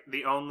was like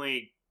the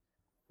only,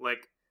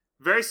 like,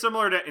 very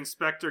similar to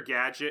Inspector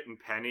Gadget and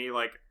Penny.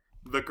 Like,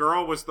 the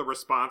girl was the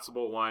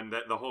responsible one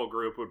that the whole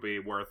group would be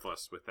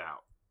worthless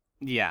without.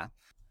 Yeah.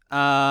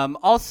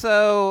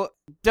 Also,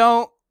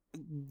 don't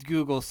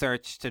Google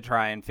search to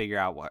try and figure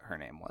out what her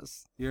name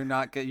was. You're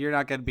not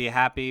going to be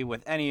happy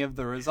with any of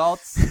the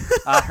results.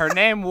 Her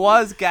name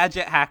was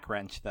Gadget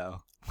Hackwrench, though,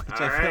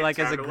 which I feel like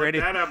is a great.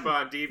 Look that up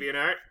on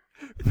DeviantArt.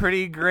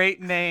 Pretty great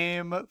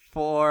name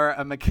for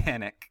a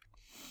mechanic.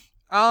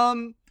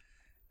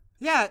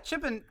 Yeah,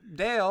 Chip and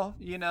Dale,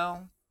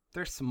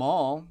 they're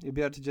small. You'll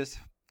be able to just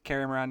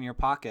carry them around in your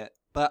pocket.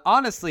 But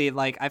honestly,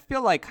 I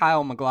feel like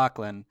Kyle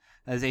MacLachlan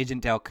as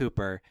Agent Dale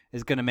Cooper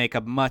is going to make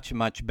a much,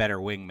 much better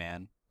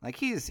wingman. Like,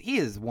 he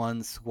is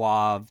one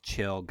suave,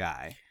 chill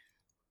guy.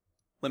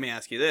 Let me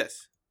ask you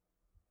this.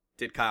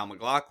 Did Kyle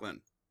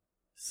MacLachlan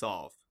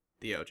solve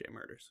the OJ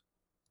murders?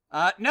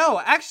 No,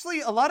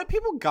 actually, a lot of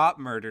people got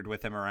murdered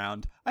with him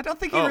around. I don't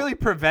think he really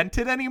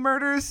prevented any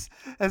murders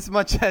as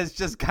much as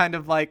just kind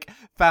of,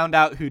 found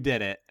out who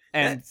did it.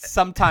 And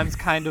sometimes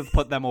kind of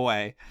put them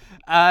away.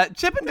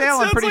 Chip and Dale,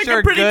 I'm pretty sure,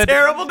 a pretty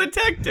terrible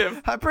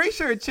detective. I'm pretty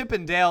sure Chip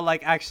and Dale,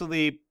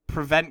 actually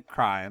prevent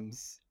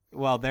crimes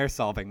while they're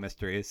solving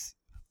mysteries.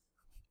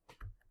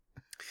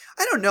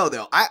 I don't know,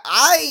 though.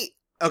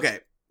 Okay,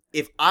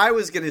 if I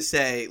was going to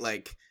say,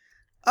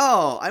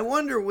 I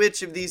wonder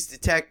which of these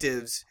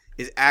detectives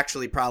is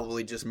actually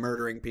probably just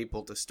murdering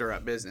people to stir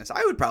up business,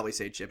 I would probably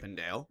say Chip and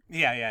Dale.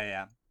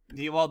 Yeah.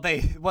 Well,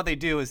 what they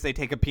do is they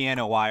take a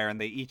piano wire and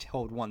they each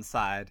hold one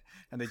side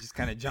and they just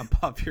kind of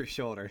jump off your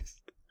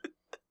shoulders.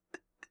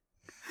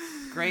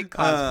 Great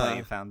cosplay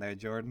you found there,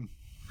 Jordan.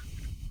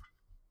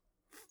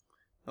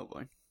 Oh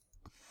boy.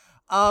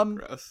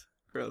 Gross.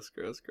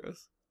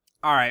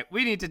 All right,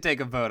 we need to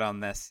take a vote on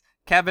this.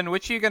 Kevin,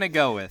 which are you going to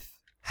go with?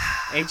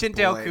 Agent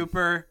Dale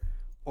Cooper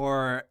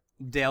or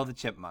Dale the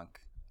Chipmunk?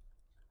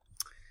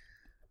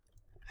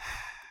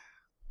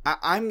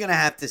 I'm going to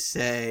have to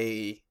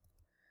say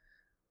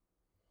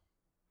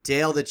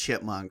Dale the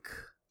Chipmunk,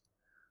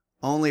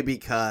 only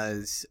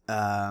because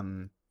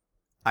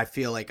I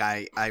feel like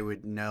I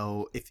would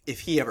know if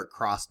he ever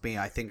crossed me.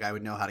 I think I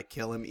would know how to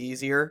kill him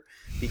easier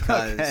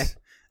because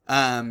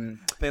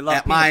they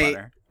love peanut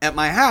butter. At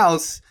my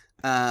house,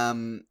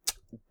 my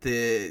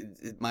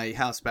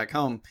house back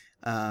home,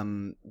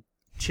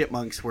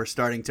 chipmunks were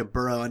starting to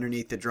burrow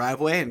underneath the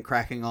driveway and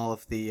cracking all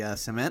of the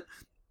cement.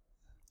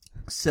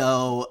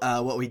 So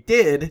what we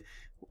did,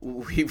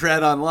 we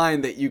read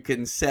online that you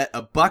can set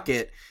a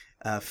bucket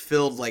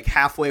filled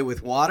halfway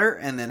with water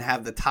and then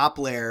have the top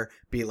layer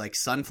be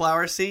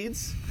sunflower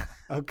seeds.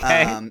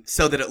 Okay.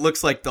 So that it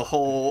looks like the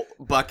whole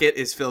bucket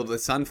is filled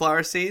with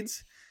sunflower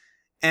seeds.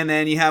 And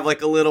then you have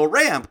like a little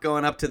ramp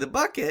going up to the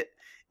bucket.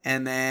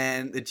 And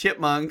then the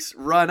chipmunks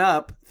run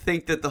up,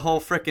 think that the whole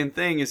frickin'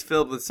 thing is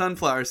filled with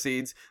sunflower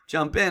seeds,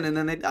 jump in, and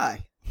then they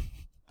die.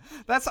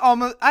 That's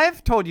almost.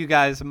 I've told you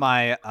guys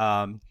my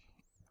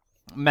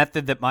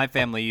method that my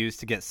family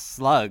used to get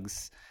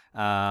slugs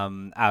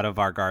out of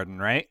our garden,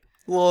 right?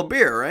 A little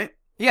beer, right?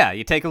 Yeah,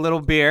 you take a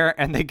little beer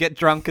and they get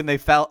drunk and they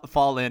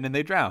fall in and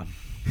they drown.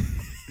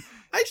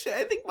 Actually,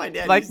 I think my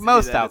dad Like used to do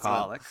most that as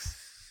well.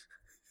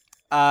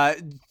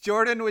 alcoholics.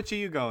 Jordan, which are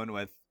you going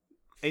with?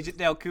 Agent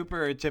Dale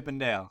Cooper or Chip and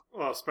Dale?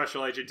 Well,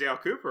 Special Agent Dale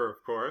Cooper, of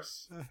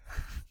course.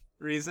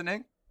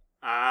 Reasoning?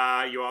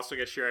 You also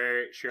get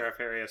Sheriff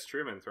Harry S.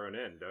 Truman thrown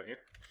in, don't you?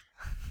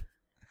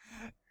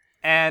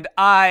 And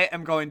I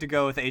am going to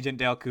go with Agent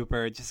Dale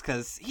Cooper just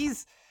because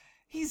he's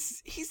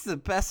the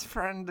best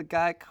friend the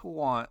guy could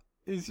want.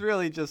 He's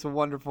really just a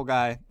wonderful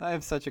guy. I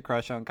have such a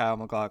crush on Kyle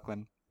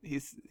MacLachlan.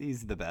 He's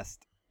the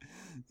best.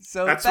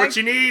 So That's what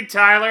you need,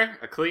 Tyler.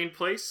 A clean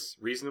place,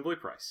 reasonably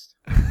priced.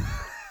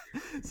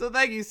 So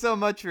thank you so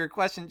much for your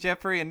question,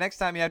 Jeffrey. And next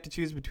time you have to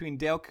choose between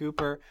Dale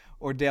Cooper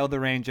or Dale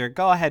the Ranger,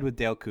 go ahead with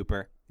Dale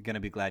Cooper. You're going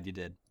to be glad you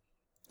did.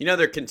 You know,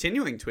 they're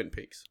continuing Twin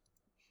Peaks.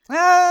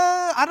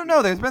 I don't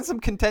know. There's been some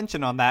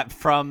contention on that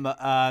from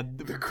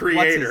The creator.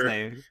 What's his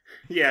name?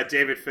 Yeah,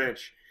 David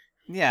Finch.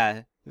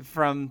 Yeah,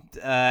 from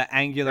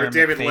Angular Or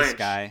David McFace Lynch.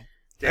 guy.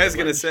 I was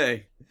going to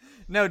say.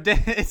 No,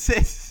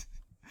 it's.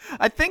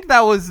 I think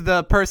that was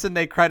the person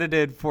they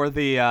credited for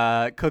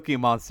the Cookie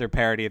Monster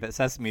parody that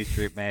Sesame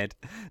Street made.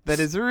 That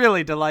is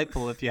really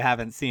delightful if you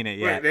haven't seen it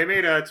yet. Wait, they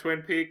made a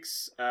Twin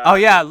Peaks. Oh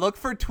yeah, look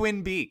for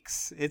Twin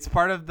Beaks. It's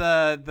part of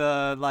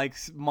the like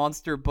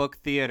monster book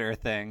theater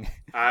thing.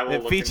 I will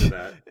look into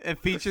that. It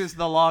features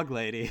the Log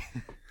Lady.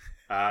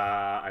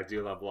 I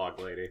do love Log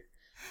Lady.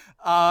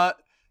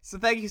 So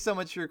thank you so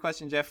much for your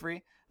question,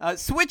 Jeffrey.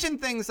 Switching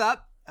things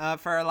up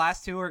for our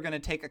last two, we're going to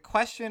take a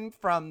question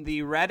from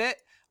the Reddit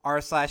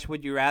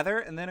r/would you rather,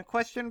 and then a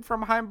question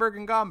from Heimberg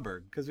and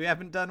Gomberg, because we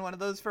haven't done one of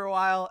those for a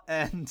while,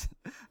 and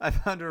I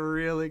found a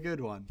really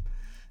good one.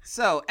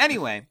 So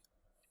anyway,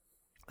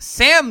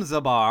 Sam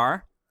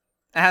Zabar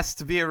asked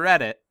via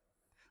Reddit,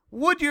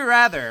 would you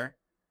rather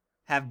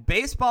have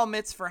baseball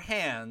mitts for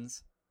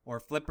hands or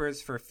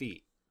flippers for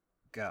feet?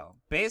 Go.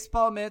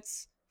 Baseball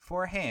mitts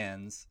for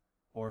hands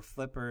or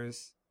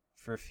flippers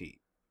for feet?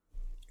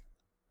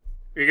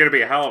 You're going to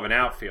be a hell of an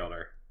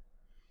outfielder.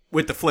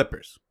 With the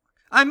flippers.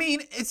 I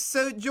mean, it's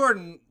so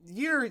Jordan,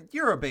 you're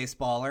a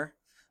baseballer.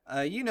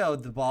 You know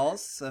the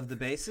balls of the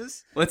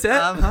bases. What's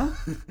that?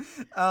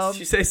 Did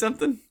you say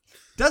something?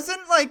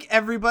 Doesn't like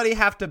everybody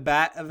have to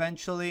bat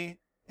eventually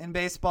in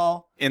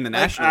baseball? In the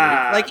National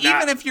League. Like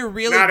not- even if you're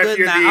really not if good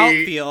in the you're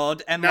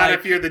outfield and Not like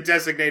if you're the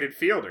designated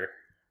fielder.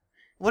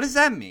 what does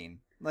that mean?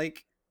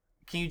 Like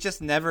can you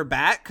just never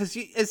bat? Because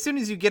as soon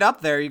as you get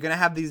up there, you're gonna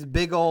have these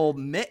big old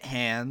mitt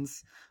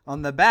hands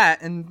on the bat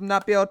and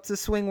not be able to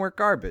swing work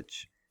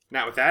garbage.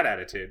 Not with that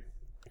attitude.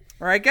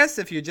 Or I guess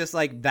if you're just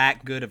like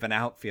that good of an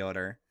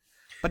outfielder.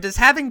 But does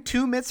having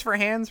two mitts for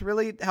hands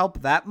really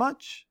help that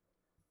much?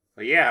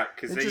 Well, yeah,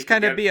 because It just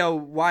kind of be a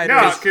wider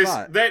no, spot.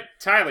 because that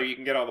Tyler, you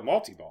can get all the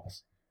multi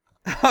balls.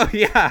 Oh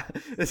yeah,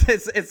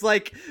 it's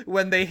like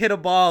when they hit a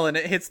ball and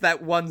it hits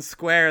that one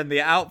square in the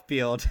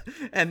outfield,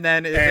 and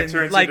then it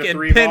turns like into in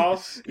three pin,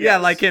 balls? Yeah,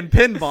 Yes. like in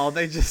pinball,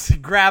 they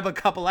just grab a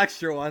couple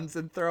extra ones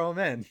and throw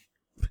them in.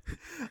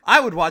 I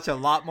would watch a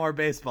lot more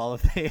baseball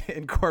if they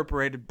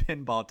incorporated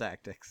pinball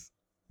tactics.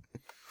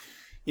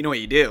 You know what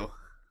you do?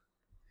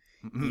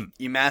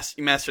 You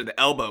master the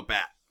elbow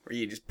bat, where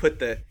you just put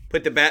the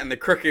bat in the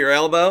crook of your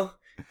elbow.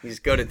 You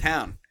just go to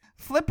town.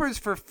 Flippers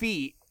for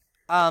feet,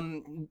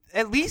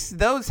 at least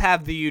those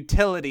have the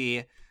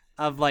utility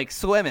of like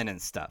swimming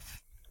and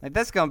stuff. Like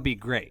that's gonna be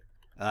great.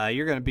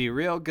 You're gonna be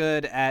real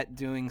good at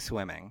doing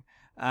swimming.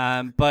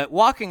 But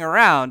walking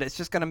around, it's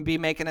just gonna be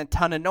making a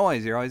ton of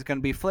noise. You're always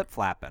gonna be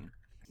flip-flapping.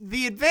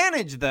 The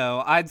advantage,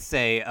 though, I'd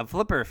say, of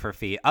flipper for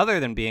feet, other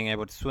than being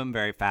able to swim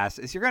very fast,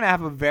 is you're gonna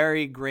have a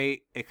very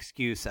great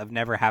excuse of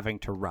never having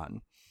to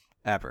run,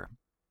 ever.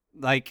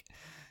 Like,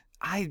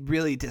 I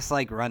really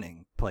dislike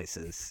running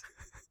places.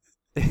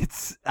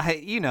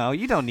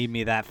 You don't need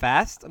me that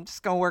fast. I'm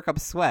just gonna work up a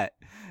sweat.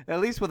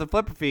 At least with a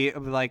flipper feet,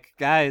 I'll be like,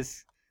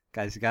 guys,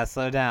 you gotta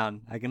slow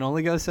down. I can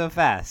only go so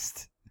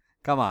fast.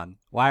 Come on.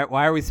 Why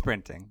are we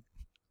sprinting?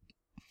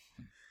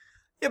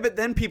 Yeah, but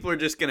then people are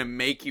just going to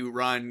make you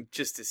run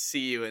just to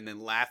see you and then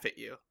laugh at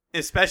you.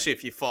 Especially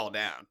if you fall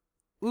down.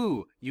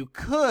 Ooh, you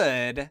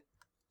could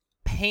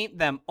paint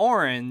them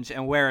orange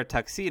and wear a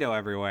tuxedo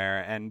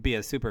everywhere and be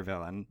a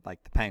supervillain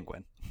like the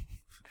Penguin.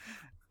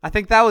 I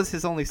think that was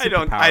his only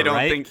superpower, I don't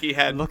right? think he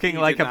had... Looking he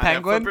like did a not have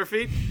penguin? flipper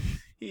feet.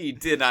 He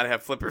did not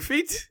have flipper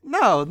feet.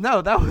 No,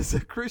 that was a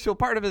crucial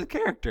part of his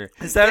character.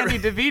 Is that Danny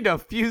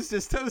DeVito fused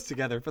his toes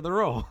together for the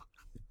role.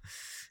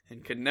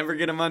 And could never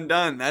get him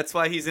undone. That's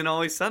why he's in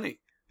Always Sunny.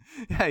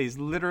 Yeah, he's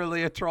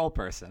literally a troll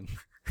person.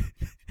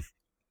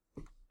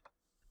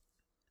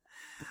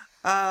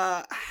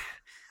 I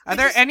Are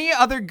there any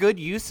other good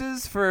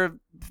uses for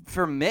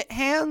mitt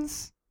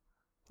hands?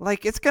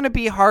 Like, it's gonna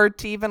be hard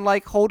to even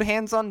like hold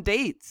hands on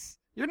dates.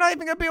 You're not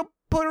even gonna be able to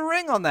put a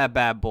ring on that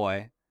bad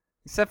boy,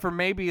 except for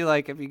maybe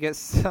like if you get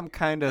some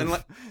kind of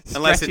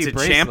unless it's a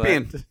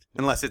bracelet.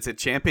 unless it's a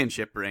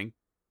championship ring.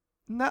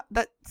 No,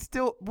 that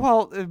still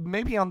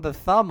maybe on the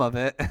thumb of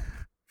it.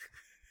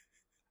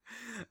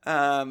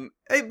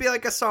 It'd be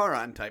like a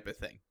Sauron type of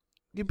thing.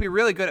 You'd be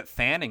really good at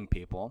fanning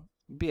people.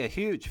 You'd be a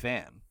huge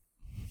fan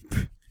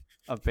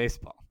of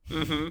baseball.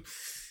 Mm-hmm.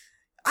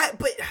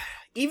 But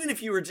even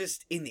if you were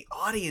just in the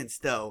audience,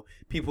 though,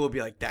 people would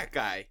be like, that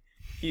guy,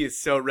 he is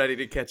so ready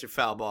to catch a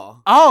foul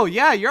ball. Oh,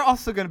 yeah. You're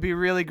also going to be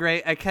really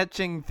great at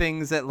catching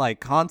things at, like,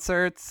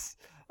 concerts.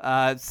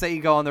 Say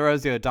you go on the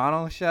Rosie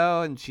O'Donnell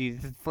show and she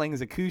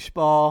flings a koosh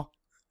ball.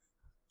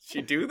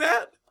 She do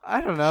that?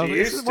 I don't know.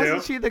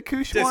 Wasn't she the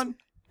koosh one?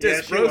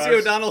 Does Rosie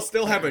O'Donnell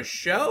still have a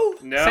show?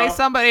 No. Say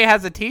somebody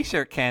has a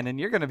t-shirt cannon,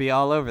 you're going to be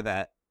all over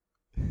that.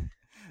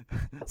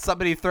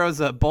 Somebody throws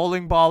a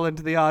bowling ball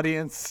into the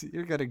audience,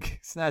 you're going to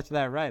snatch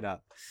that right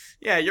up.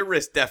 Yeah, your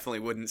wrist definitely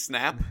wouldn't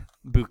snap.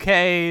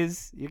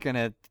 Bouquets, you're going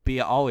to be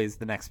always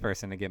the next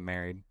person to get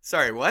married.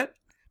 Sorry, what?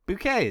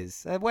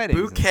 Bouquets at weddings.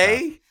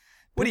 Bouquet?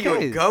 What Bouquets.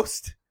 are you, a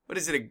ghost? What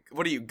is it?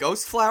 What are you,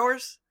 ghost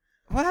flowers?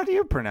 Well, how do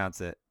you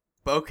pronounce it?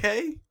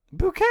 Bouquet?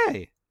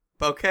 Bouquet.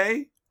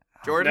 Bouquet?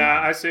 Jordan?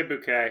 Nah, I say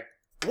bouquet.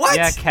 What?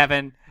 Yeah,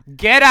 Kevin.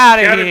 Get out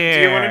of Kevin, here.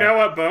 do you want to know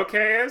what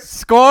bouquet is?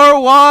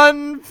 Score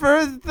one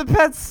for the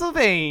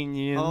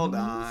Pennsylvanians. Hold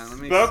on. Let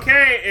me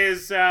Bouquet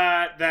is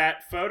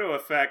that photo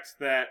effect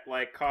that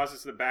like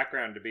causes the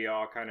background to be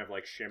all kind of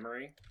like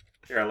shimmery.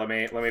 Here, let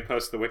me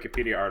post the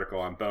Wikipedia article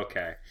on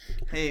bouquet.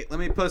 Hey,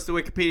 let me post the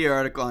Wikipedia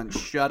article on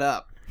Shut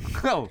Up.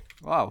 Oh,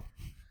 wow.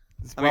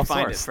 Let me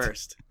find it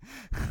first.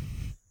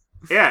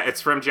 Yeah, it's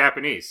from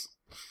Japanese.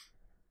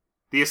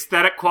 The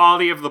aesthetic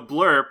quality of the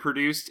blur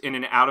produced in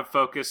an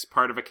out-of-focus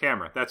part of a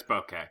camera. That's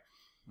bokeh.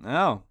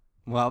 Oh,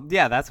 well,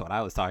 yeah, that's what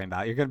I was talking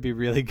about. You're going to be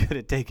really good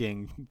at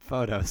taking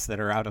photos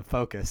that are out of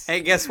focus. Hey,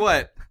 guess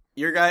what?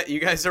 You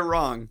guys are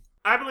wrong.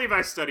 I believe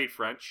I studied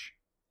French.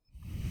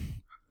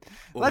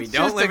 Well, Let's we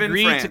don't just live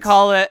agree in France. to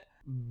call it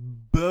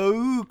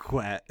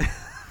bouquet.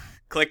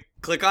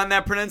 Click on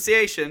that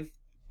pronunciation.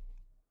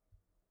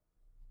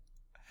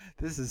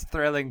 This is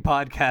thrilling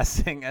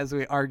podcasting as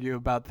we argue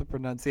about the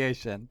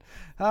pronunciation.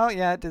 Oh,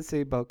 yeah, it did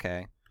say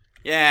bouquet.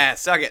 Yeah,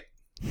 suck it.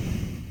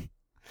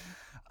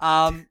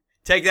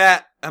 Take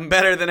that. I'm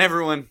better than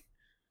everyone.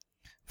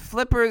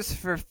 Flippers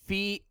for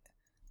feet.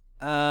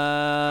 You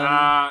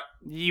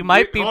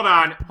might be... Hold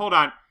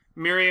on.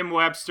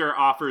 Merriam-Webster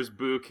offers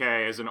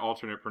bouquet as an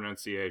alternate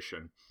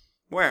pronunciation.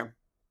 Where?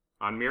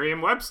 On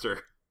Merriam-Webster.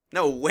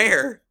 No,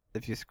 where?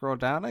 If you scroll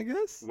down, I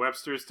guess?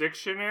 Webster's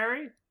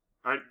Dictionary?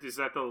 Is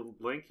that the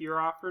link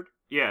you're offered?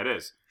 Yeah, it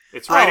is.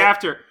 It's right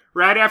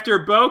after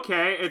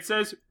bouquet, it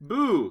says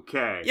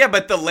bouquet. Yeah,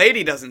 but the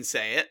lady doesn't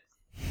say it.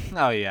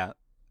 Oh, yeah.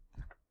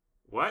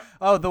 What?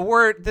 Oh,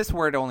 this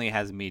word only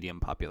has medium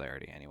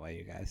popularity anyway,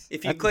 you guys.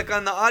 If you click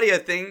on the audio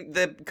thing,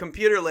 the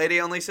computer lady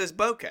only says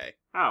bouquet.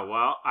 Oh,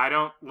 well, I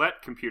don't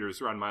let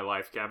computers run my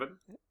life, Kevin.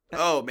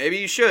 Oh, maybe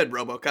you should,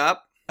 RoboCop.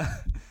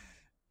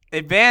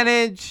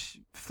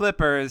 Advantage,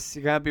 flippers,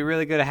 you're going to be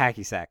really good at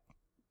hacky sack.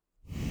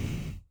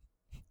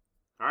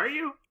 Are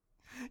you?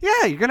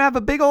 Yeah, you're going to have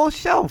a big old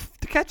shelf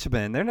to catch them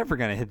in. They're never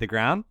going to hit the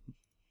ground.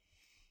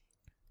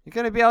 You're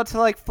going to be able to,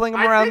 like, fling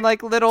them around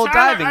like little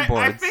diving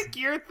boards. I think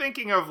you're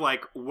thinking of,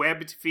 like,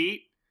 webbed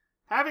feet.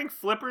 Having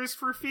flippers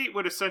for feet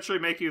would essentially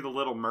make you the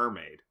Little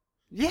Mermaid.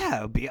 Yeah,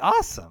 it would be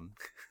awesome.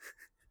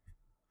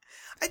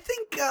 I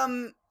think,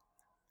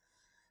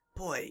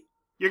 boy.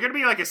 You're going to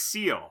be like a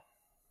seal.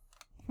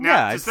 Now,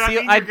 Yeah, does that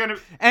seal, mean you're going to...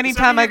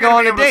 anytime I go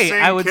on a date,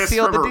 I would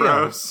seal the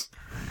deal.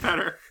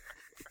 Better.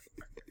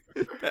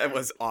 That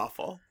was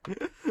awful.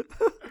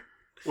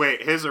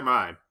 Wait, his or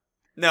mine?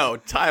 No,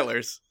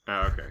 Tyler's.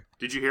 Oh, okay.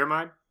 Did you hear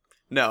mine?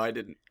 No, I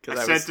didn't. Because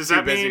I said, was does too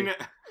that busy.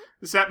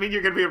 Does that mean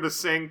you're going to be able to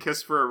sing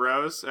 "Kiss for a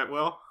Rose" at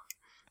will?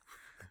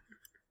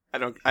 I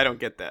don't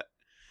get that.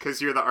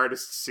 Because you're the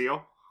artist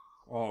seal.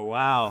 Oh,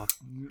 wow.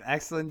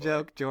 Excellent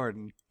joke,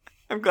 Jordan.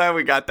 I'm glad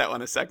we got that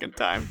one a second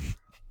time.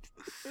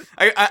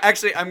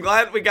 I'm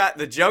glad we got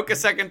the joke a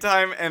second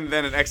time and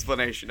then an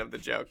explanation of the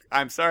joke.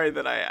 I'm sorry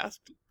that I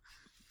asked.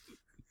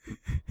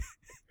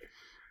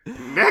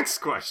 Next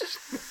question.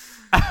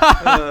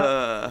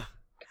 I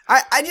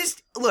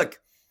just look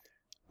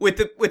with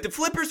the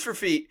flippers for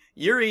feet.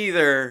 You're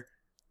either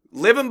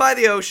living by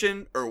the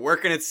ocean or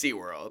working at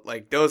SeaWorld.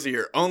 Like those are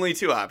your only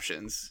two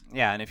options.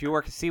 Yeah, and if you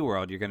work at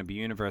SeaWorld, you're going to be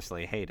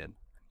universally hated.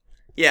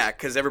 Yeah,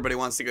 because everybody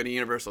wants to go to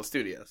Universal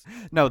Studios.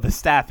 No, the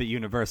staff at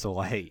Universal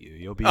will hate you.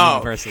 You'll be Oh.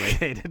 universally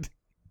hated.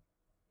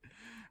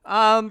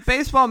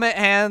 Baseball mitt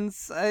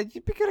hands.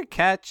 You'd be good at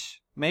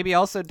catch. Maybe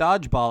also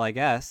dodgeball, I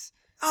guess.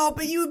 Oh,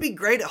 but you would be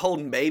great at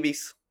holding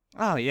babies.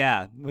 Oh,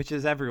 yeah, which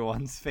is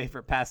everyone's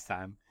favorite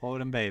pastime,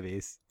 holding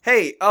babies.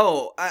 Hey,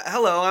 hello,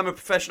 I'm a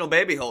professional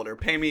baby holder.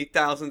 Pay me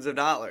thousands of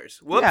dollars.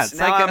 Whoops, Yeah, it's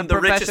now like I'm a the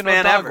richest professional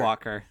man dog ever.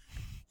 walker.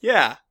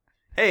 Yeah.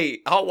 hey,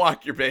 I'll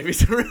walk your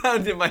babies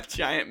around in my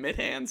giant mitt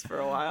hands for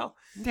a while.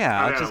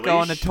 Yeah, I'll Yeah, just go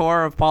on a leash.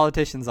 tour of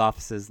politicians'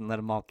 offices and let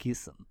them all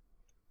kiss them.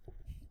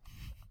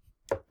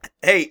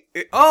 Hey,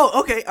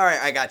 okay, all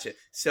right, I got you.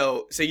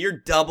 So you're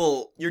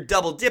double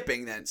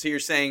dipping then. So you're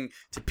saying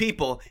to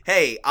people,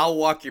 hey, I'll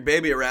walk your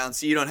baby around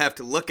so you don't have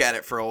to look at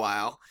it for a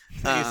while.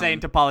 You're saying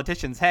to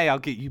politicians, hey, I'll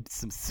get you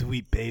some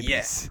sweet babies.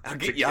 yes, I'll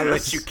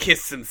let you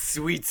kiss some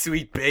sweet,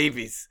 sweet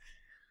babies.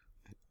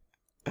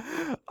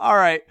 All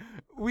right,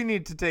 we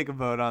need to take a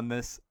vote on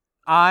this.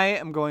 I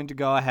am going to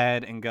go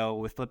ahead and go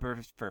with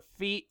flippers for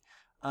feet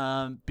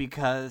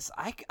because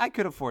I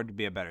could afford to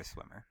be a better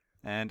swimmer.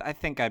 And I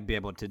think I'd be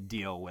able to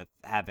deal with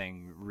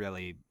having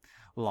really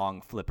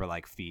long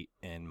flipper-like feet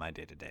in my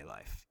day-to-day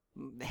life.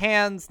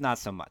 Hands, not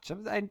so much.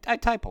 I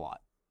type a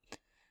lot.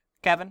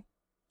 Kevin?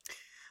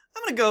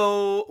 I'm going to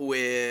go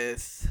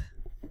with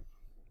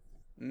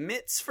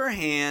mitts for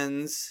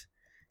hands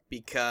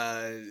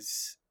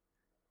because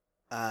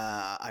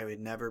I would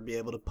never be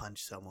able to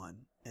punch someone.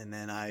 And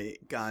then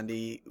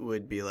Gandhi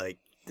would be like,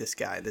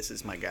 this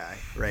is my guy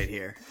right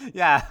here.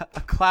 Yeah,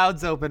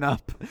 clouds open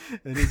up,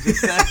 and he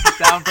just sends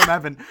down from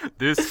heaven.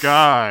 This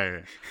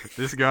guy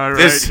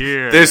right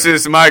here. This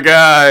is my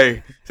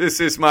guy. This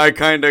is my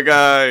kind of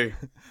guy.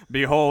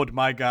 Behold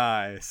my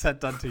guy,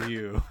 sent unto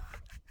you.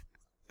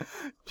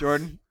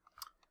 Jordan?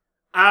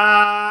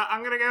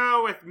 I'm gonna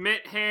go with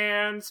mitt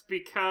hands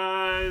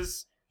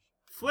because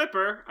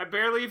Flipper, I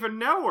barely even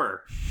know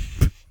her.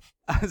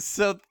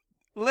 So,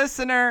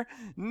 listener,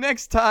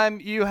 next time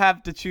you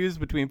have to choose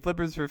between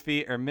flippers for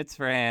feet or mitts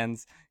for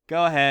hands,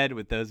 go ahead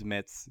with those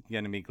mitts.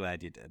 You're going to be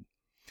glad you did.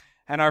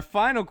 And our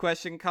final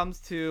question comes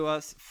to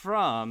us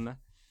from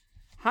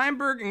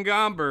Heimberg and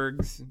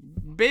Gomberg's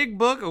Big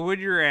Book of Would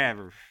You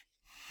Rather.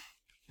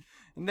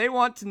 And they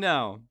want to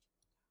know,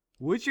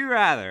 would you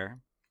rather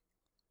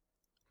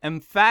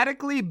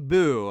emphatically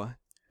boo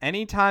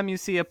anytime you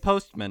see a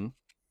postman,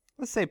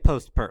 let's say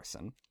post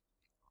person,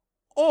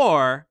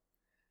 or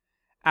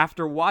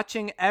after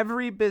watching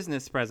every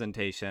business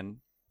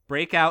presentation,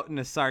 break out in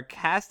a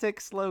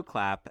sarcastic slow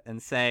clap and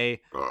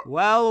say,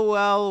 well,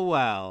 well,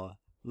 well,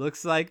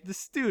 looks like the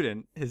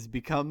student has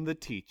become the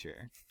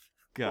teacher.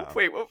 Go.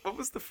 Wait, what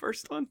was the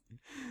first one?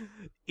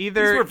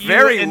 Either These were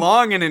very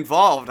long and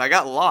involved. I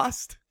got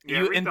lost.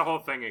 Yeah, read the whole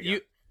thing again.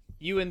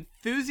 You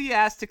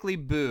enthusiastically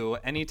boo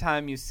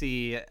anytime you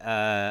see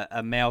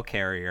a mail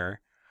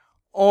carrier,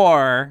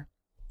 or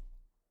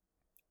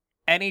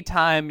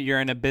anytime you're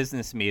in a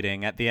business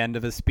meeting at the end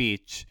of a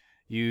speech,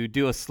 you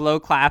do a slow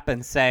clap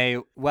and say,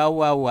 well,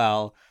 well,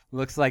 well,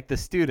 looks like the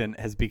student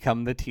has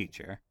become the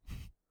teacher.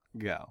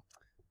 Go.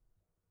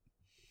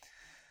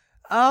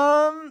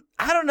 I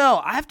don't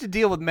know. I have to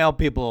deal with mail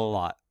people a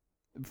lot.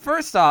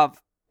 First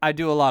off, I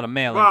do a lot of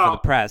mailing for the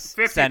press,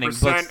 sending books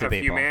to 50% of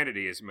people.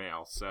 humanity is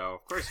mail, so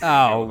of course.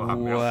 Oh,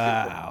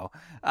 wow.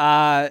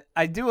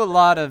 I do a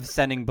lot of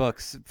sending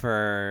books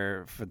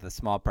for the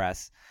small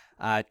press.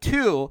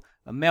 Two,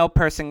 a mail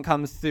person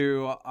comes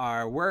through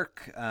our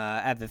work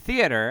at the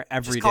theater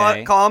every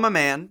day. Call him a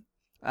man.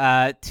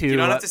 You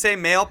don't have to say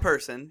male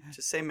person.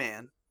 Just say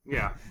man.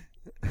 Yeah.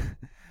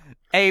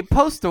 A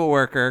postal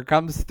worker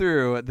comes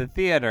through the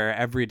theater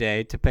every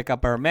day to pick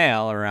up our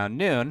mail around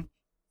noon,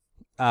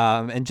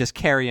 and just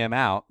carry him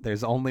out.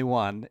 There's only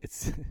one.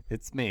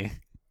 It's me.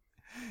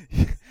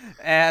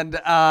 And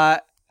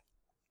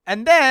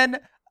then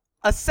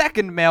a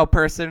second male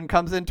person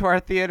comes into our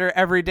theater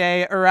every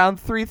day around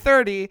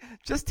 3:30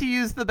 just to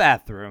use the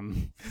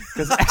bathroom.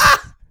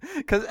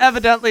 Because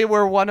evidently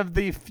we're one of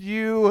the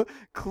few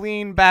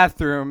clean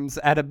bathrooms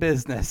at a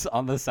business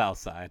on the south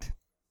side.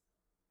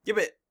 Yeah,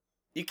 but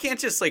you can't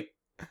just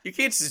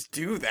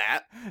do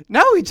that.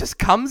 No, he just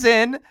comes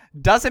in,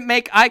 doesn't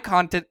make eye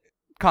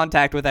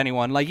contact with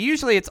anyone. Like,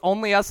 usually it's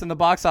only us in the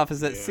box office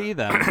that see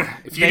them.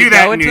 If you do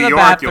that in New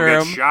York, you'll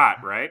get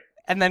shot, right?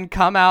 And then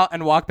come out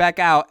and walk back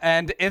out.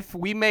 And if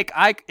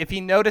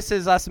he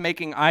notices us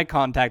making eye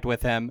contact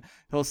with him,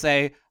 he'll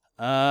say,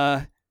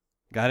 got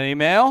any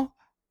mail?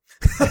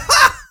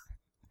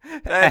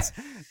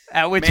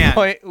 At which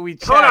point we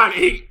check. Hold on,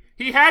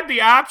 he had the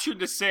option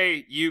to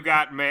say you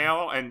got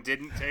mail and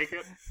didn't take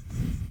it.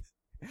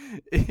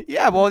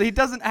 Yeah, well, he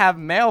doesn't have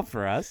mail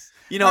for us.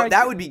 You know,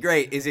 that would be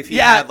great is if he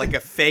had like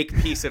a fake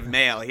piece of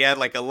mail. He had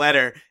like a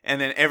letter,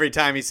 and then every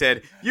time he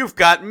said, "You've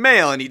got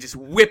mail," and he just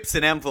whips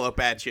an envelope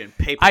at you and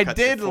paper cuts I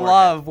did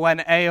love when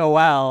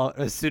AOL,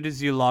 as soon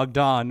as you logged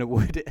on,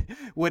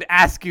 would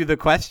ask you the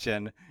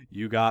question,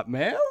 "You got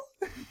mail?"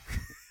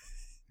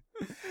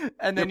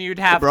 And then you'd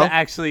have to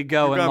actually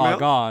go and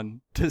log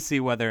on to see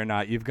whether or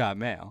not you've got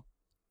mail.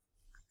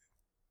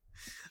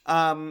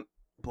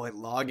 Boy,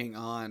 logging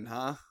on,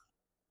 huh?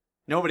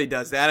 Nobody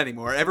does that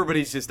anymore.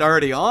 Everybody's just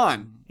already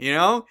on, you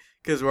know?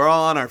 Because we're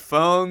all on our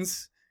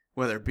phones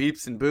with our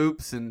beeps and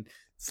boops, and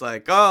it's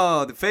like,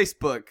 oh, the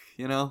Facebook,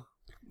 you know?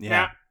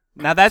 Yeah.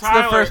 Now that's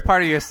the first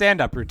part of your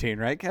stand-up routine,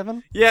 right,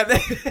 Kevin? Yeah.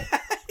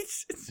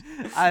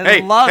 I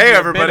love hey, your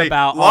everybody, bit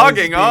about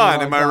logging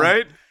on, am I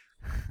right?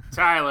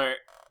 Tyler,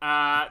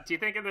 Do you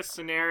think in this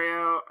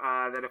scenario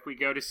that if we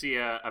go to see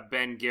a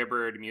Ben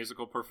Gibbard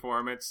musical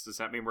performance, does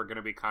that mean we're going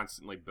to be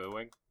constantly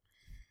booing?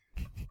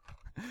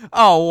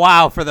 Oh,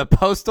 wow. For the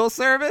Postal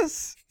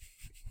Service?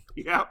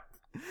 Yep.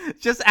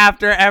 Just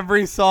after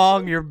every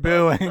song, you're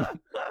booing.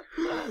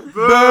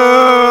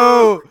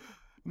 Boo!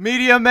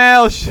 Media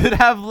mail should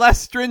have less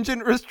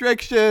stringent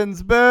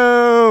restrictions.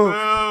 Boo!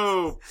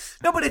 Boo!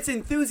 No, but it's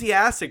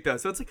enthusiastic though,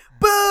 so it's like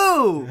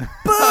boo,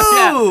 boo.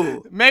 Yeah.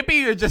 Maybe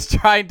you're just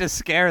trying to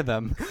scare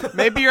them.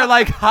 Maybe you're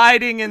like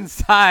hiding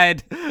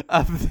inside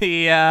of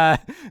the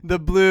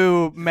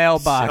blue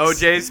mailbox.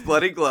 OJ's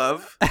bloody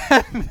glove.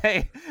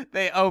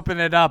 they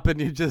open it up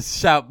and you just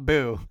shout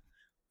boo.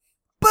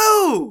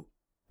 Boo,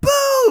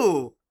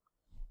 boo.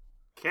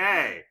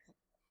 Okay.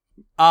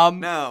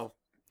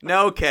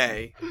 No,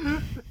 K.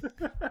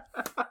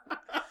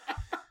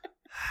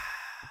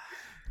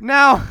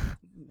 Now,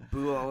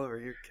 Boo all over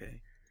your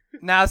K.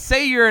 Now,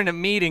 say you're in a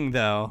meeting,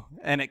 though,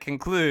 and it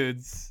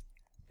concludes,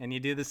 and you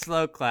do the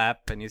slow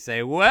clap, and you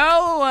say,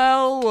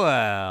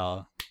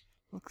 well,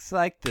 looks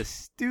like the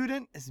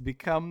student has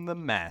become the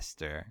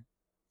master.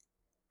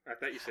 I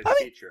thought you said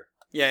teacher.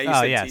 Yeah, you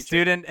said teacher.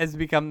 Student has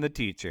become the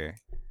teacher.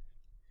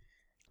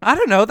 I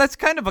don't know, that's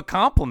kind of a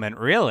compliment,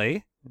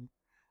 really.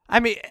 I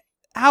mean,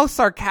 how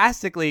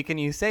sarcastically can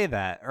you say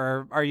that?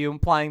 Or are you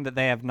implying that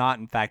they have not,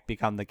 in fact,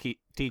 become the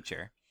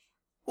teacher?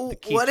 The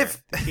what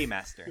if the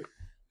keymaster?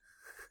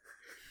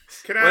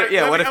 Can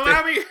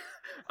I?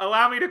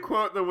 Allow me to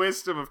quote the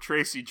wisdom of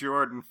Tracy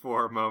Jordan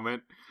for a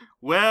moment.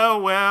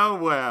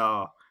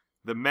 Well.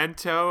 The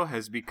Mento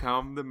has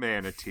become the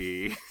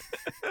manatee.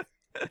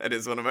 That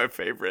is one of my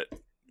favorite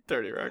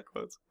 30 Rock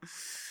quotes.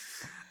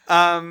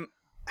 I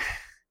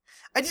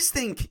just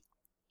think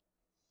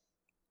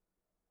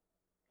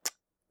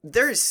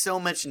there is so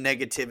much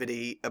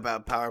negativity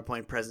about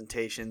PowerPoint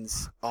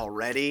presentations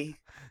already.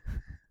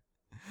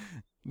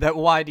 That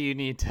why do you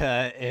need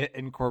to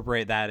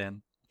incorporate that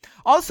in?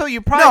 Also,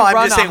 you probably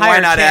I'm just saying why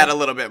not add a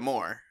little bit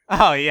more?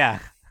 Oh yeah,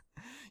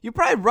 you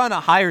probably run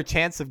a higher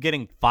chance of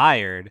getting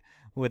fired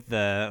with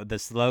the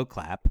slow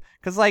clap.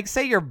 Because like,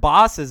 say your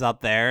boss is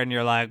up there and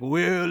you're like,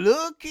 "Well,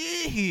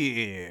 looky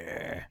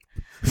here."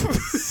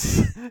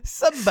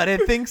 Somebody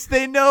thinks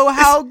they know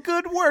how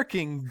good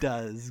working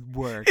does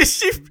work.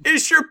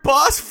 Is your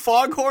boss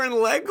Foghorn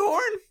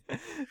Leghorn?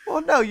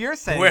 Well, no, you're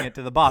saying it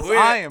to the boss.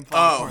 I am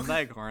Foghorn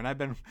Leghorn. I've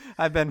been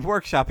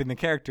workshopping the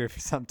character for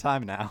some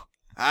time now.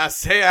 I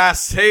say,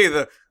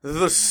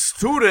 the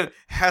student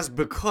has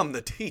become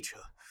the teacher.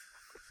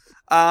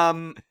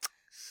 But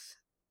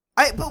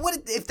what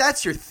if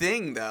that's your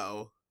thing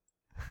though?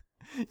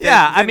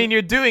 Yeah, I mean,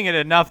 you're doing it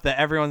enough that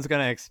everyone's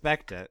gonna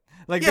expect it.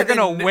 Like, they're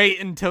going to wait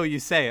until you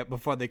say it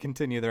before they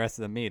continue the rest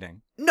of the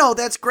meeting. No,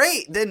 that's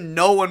great. Then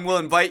no one will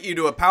invite you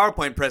to a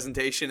PowerPoint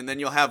presentation, and then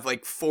you'll have,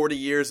 like, 40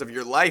 years of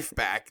your life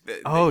back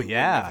that you wouldn't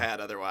have had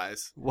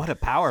otherwise. What a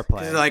power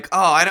play. You're like,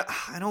 I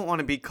don't want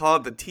to be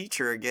called the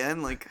teacher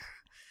again. Like,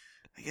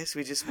 I guess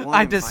we just won't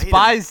invite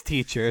despise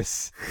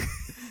teachers.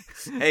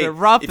 Hey, they're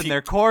rough and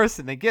they're coarse,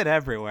 and they get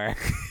everywhere.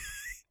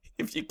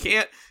 If you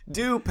can't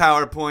do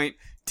PowerPoint,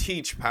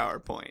 teach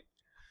PowerPoint.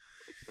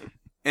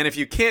 And if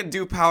you can't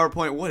do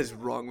PowerPoint, what is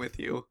wrong with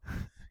you?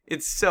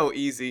 It's so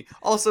easy.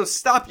 Also,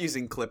 stop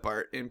using clip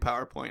art in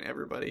PowerPoint,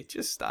 everybody.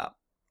 Just stop.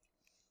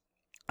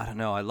 I don't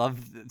know. I love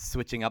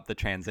switching up the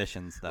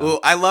transitions, though. Ooh,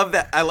 I love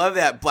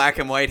that black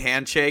and white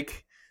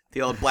handshake.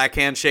 The old black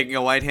hand shaking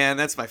a white hand.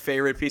 That's my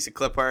favorite piece of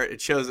clip art. It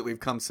shows that we've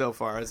come so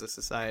far as a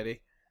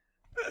society.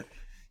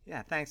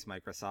 Yeah, thanks,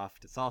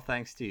 Microsoft. It's all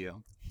thanks to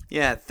you.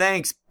 Yeah,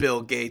 thanks,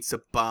 Bill Gates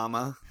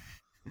Obama.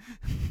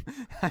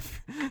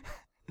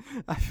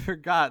 I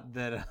forgot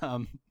that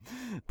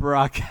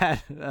Barack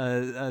had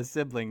a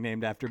sibling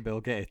named after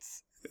Bill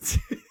Gates.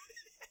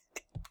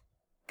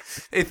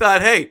 They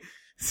thought, hey,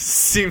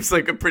 seems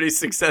like a pretty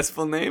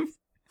successful name.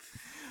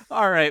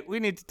 All right, we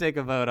need to take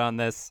a vote on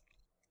this.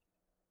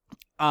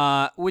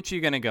 Which are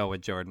you going to go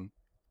with, Jordan?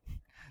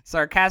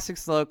 Sarcastic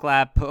slow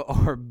clap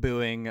or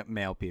booing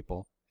male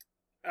people?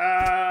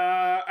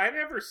 I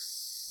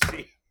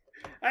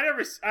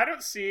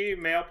don't see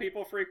male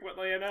people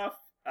frequently enough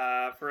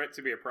for it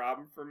to be a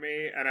problem for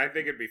me, and I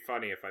think it'd be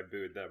funny if I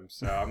booed them,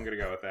 so I'm gonna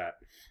go with that.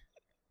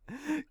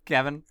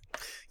 Kevin?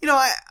 You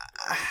know,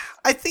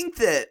 I think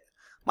that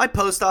my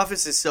post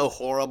office is so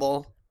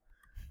horrible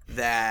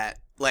that,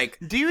 like...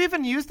 Do you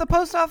even use the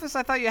post office?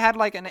 I thought you had,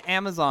 like, an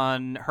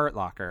Amazon Hurt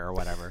Locker or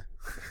whatever.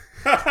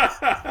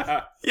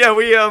 Yeah,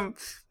 we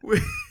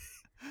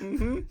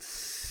mm-hmm.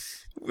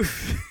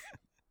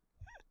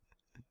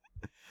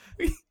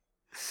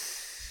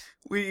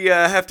 We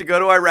have to go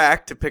to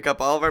Iraq to pick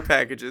up all of our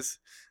packages.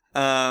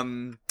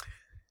 No,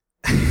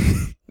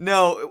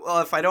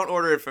 well, if I don't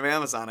order it from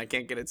Amazon, I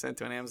can't get it sent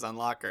to an Amazon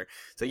locker.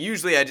 So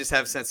usually I just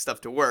have sent stuff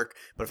to work.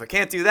 But if I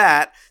can't do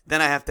that,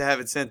 then I have to have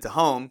it sent to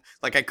home.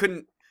 Like I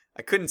couldn't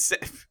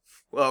send...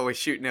 Well, wait,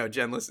 shoot, no,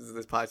 Jen listens to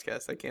this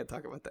podcast. I can't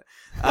talk about that.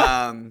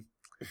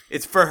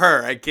 It's for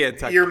her. I can't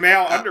talk. Your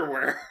male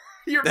underwear.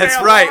 That's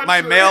mail right,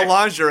 my lingerie. mail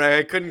lingerie.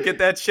 I couldn't get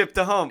that shipped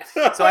to home.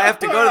 So I have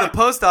to go to the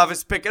post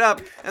office, pick it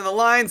up, and the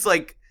line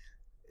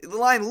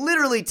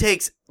literally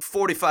takes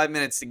 45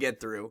 minutes to get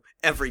through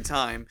every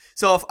time.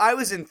 So if I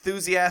was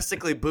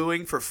enthusiastically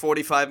booing for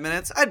 45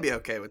 minutes, I'd be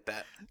okay with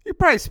that. You'd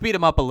probably speed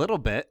them up a little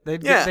bit.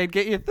 They'd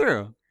get you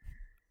through.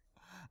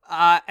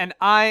 And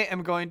I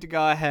am going to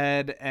go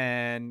ahead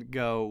and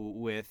go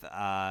with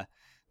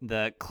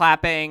the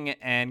clapping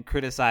and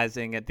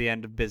criticizing at the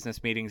end of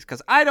business meetings,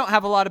 because I don't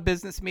have a lot of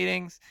business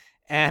meetings,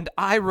 and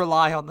I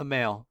rely on the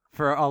mail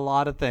for a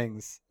lot of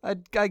things.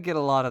 I get a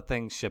lot of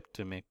things shipped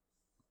to me.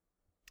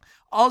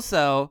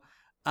 Also,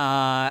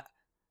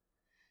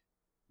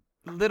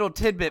 little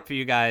tidbit for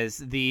you guys,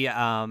 the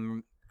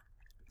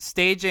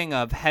staging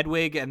of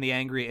Hedwig and the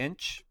Angry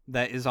Inch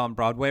that is on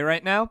Broadway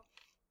right now,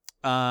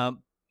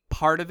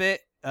 part of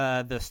it,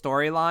 the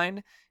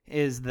storyline,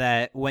 is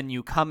that when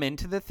you come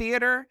into the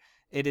theater,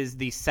 it is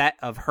the set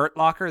of Hurt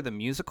Locker, the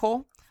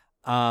musical,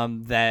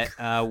 that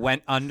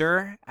went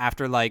under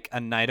after like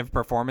a night of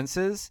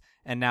performances,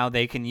 and now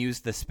they can use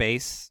the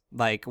space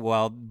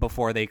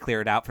before they clear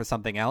it out for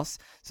something else.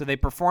 So they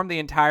performed the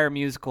entire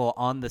musical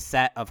on the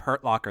set of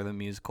Hurt Locker, the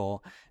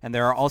musical, and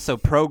there are also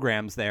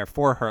programs there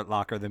for Hurt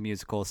Locker, the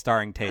musical,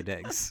 starring Taye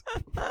Diggs.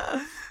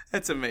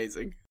 That's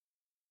amazing.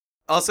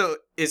 Also,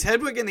 is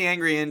Hedwig and the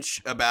Angry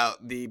Inch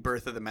about the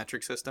birth of the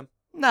metric system?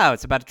 No,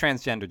 it's about a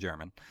transgender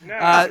German.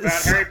 No, it's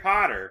about Harry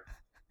Potter.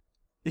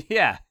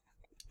 Yeah,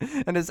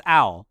 and his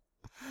owl.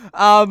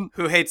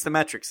 Who hates the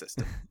metric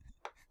system?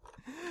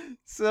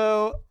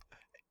 So,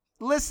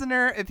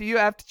 listener, if you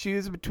have to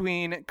choose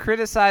between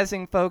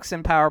criticizing folks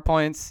in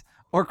PowerPoints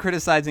or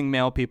criticizing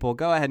male people,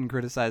 go ahead and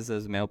criticize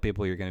those male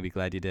people. You're going to be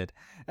glad you did.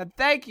 And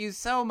thank you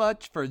so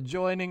much for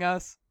joining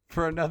us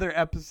for another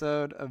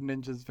episode of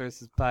Ninjas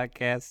vs.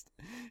 Podcast.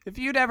 If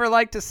you'd ever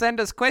like to send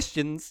us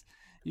questions,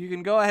 you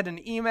can go ahead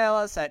and email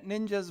us at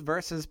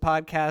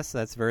ninjasversuspodcast.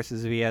 That's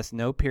versus vs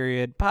no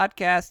period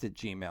podcast at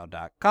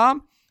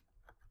gmail.com.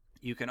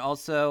 You can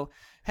also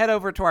head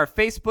over to our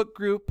Facebook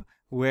group,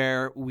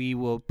 where we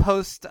will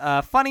post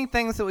funny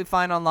things that we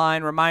find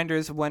online,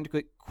 reminders of when to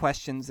get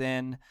questions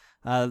in,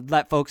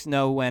 let folks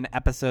know when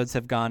episodes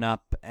have gone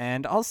up,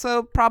 and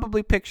also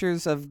probably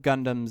pictures of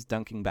Gundams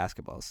dunking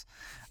basketballs.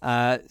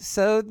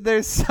 So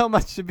there's so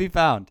much to be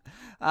found.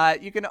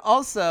 You can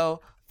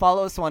also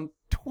follow us on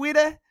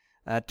Twitter.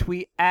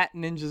 Tweet at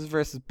Ninjas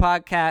vs.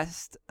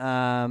 Podcast,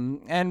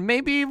 and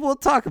maybe we'll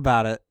talk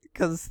about it,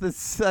 because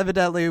this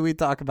evidently we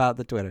talk about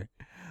the Twitter.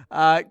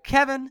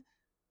 Kevin,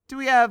 do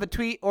we have a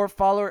tweet or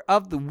follower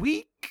of the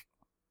week?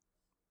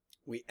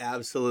 We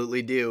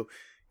absolutely do.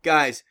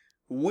 Guys,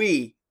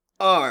 we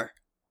are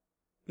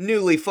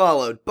newly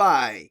followed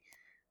by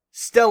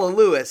Stella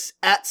Lewis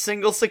at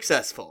Single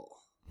Successful.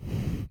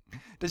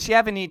 Does she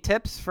have any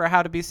tips for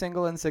how to be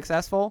single and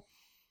successful?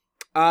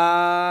 No,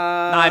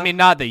 I mean,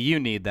 not that you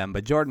need them,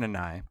 but Jordan and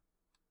I,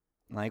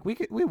 we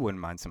wouldn't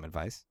mind some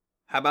advice.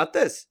 How about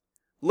this?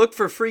 Look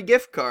for free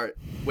gift card.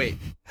 Wait.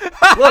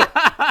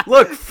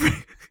 Look,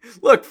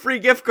 free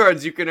gift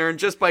cards you can earn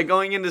just by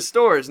going into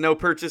stores. No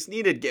purchase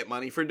needed. Get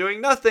money for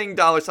doing nothing.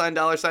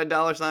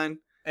 $$.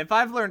 If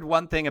I've learned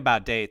one thing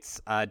about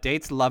dates,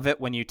 dates love it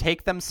when you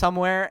take them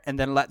somewhere and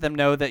then let them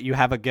know that you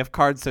have a gift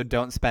card, so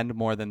don't spend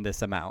more than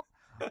this amount.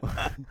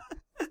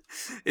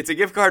 It's a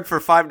gift card for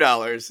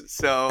 $5,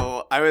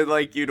 so I would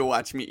like you to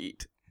watch me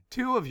eat.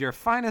 2 of your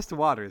finest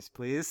waters,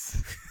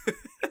 please.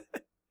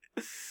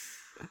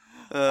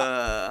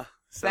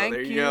 Thank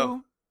there you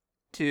go.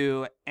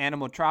 To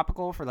Animal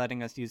Tropical for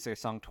letting us use their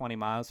song 20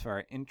 Miles for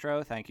our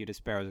intro. Thank you to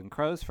Sparrows and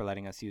Crows for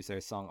letting us use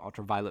their song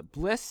Ultraviolet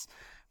Bliss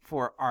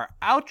for our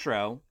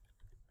outro.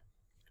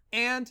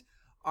 And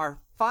our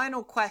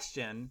final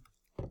question,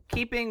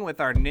 keeping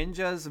with our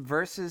Ninjas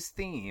versus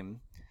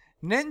theme,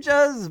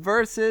 Ninjas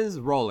versus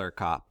Roller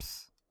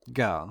Cops.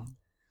 Go.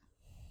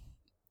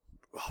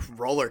 Oh,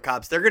 roller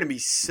cops, they're going to be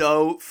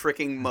so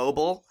freaking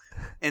mobile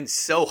and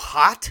so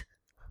hot.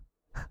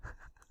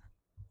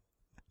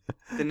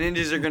 The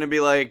ninjas are going to be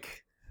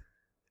like,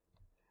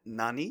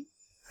 Nani?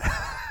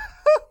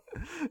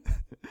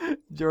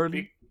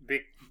 Jordan?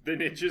 The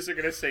ninjas are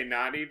going to say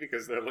Nani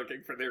because they're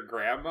looking for their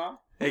grandma?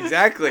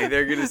 Exactly.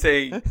 They're going to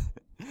say,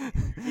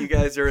 you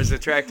guys are as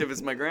attractive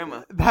as my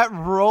grandma. That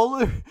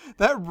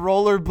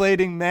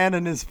rollerblading man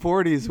in his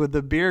 40s with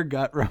the beer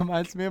gut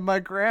reminds me of my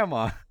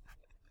grandma.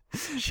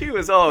 She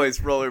was always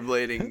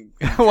rollerblading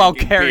while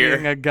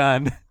carrying a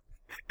gun.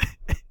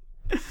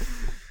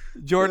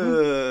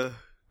 Jordan?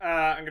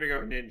 I'm going to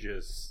go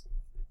ninjas.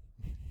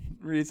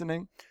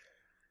 Reasoning?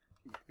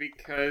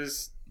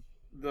 Because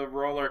the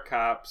roller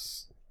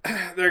cops,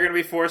 they're going to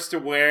be forced to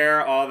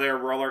wear all their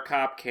roller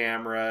cop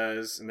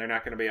cameras, and they're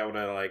not going to be able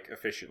to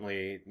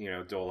efficiently,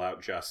 dole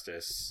out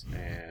justice.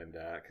 And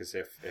because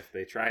if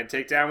they try and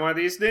take down one of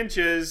these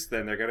ninjas,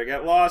 then they're going to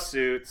get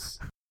lawsuits.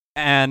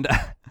 And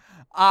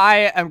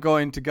I am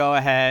going to go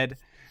ahead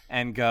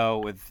and go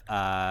with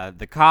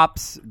the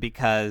cops,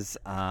 because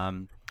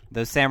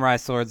those samurai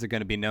swords are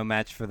going to be no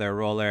match for their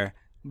roller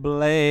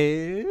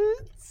blades.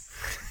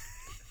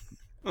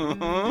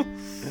 Uh-huh.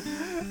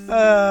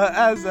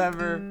 As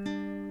ever,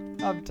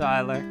 I'm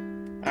Tyler.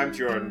 I'm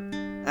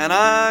Jordan. And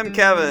I'm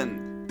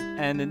Kevin.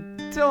 And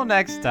until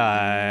next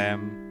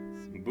time...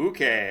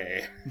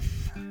 Bouquet.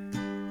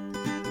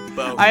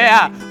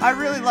 I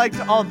really liked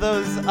all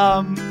those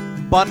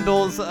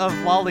bundles of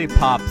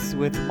lollipops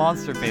with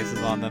monster faces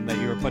on them that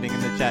you were putting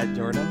in the chat,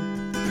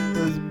 Jordan.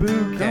 Those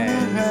bouquets. Gonna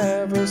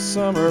have a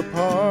summer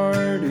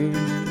party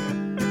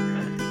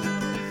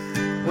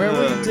where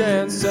we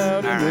dance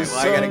out in the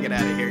sun. I gotta get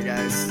out of here,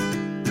 guys.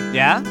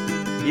 Yeah?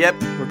 Yep.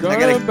 We're gonna I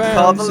gotta bounce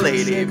call the and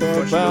lady shake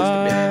before our she goes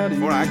to bed. bodies.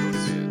 Before I go to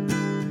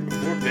bed.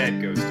 Before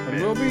bed goes to And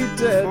bed. we'll be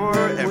dead Before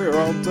when we're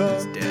all everyone's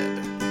done. dead.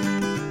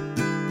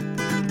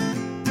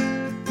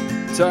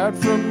 Tired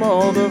from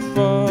all the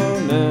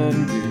fun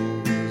and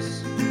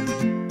games,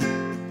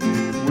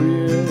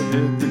 we'll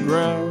hit the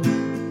ground.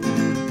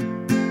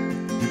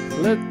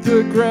 Let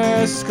the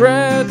grass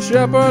scratch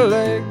up our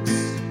legs,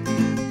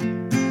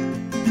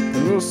 and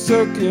we'll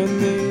soak in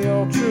the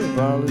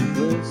ultraviolet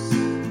bliss.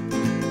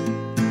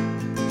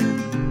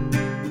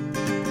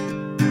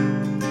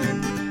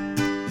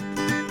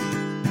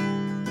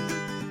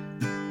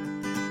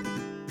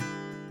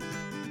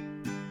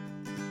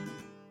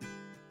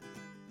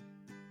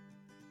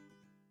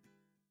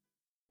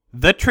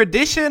 The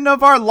tradition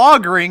of our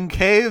logering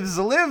caves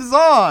lives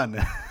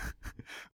on.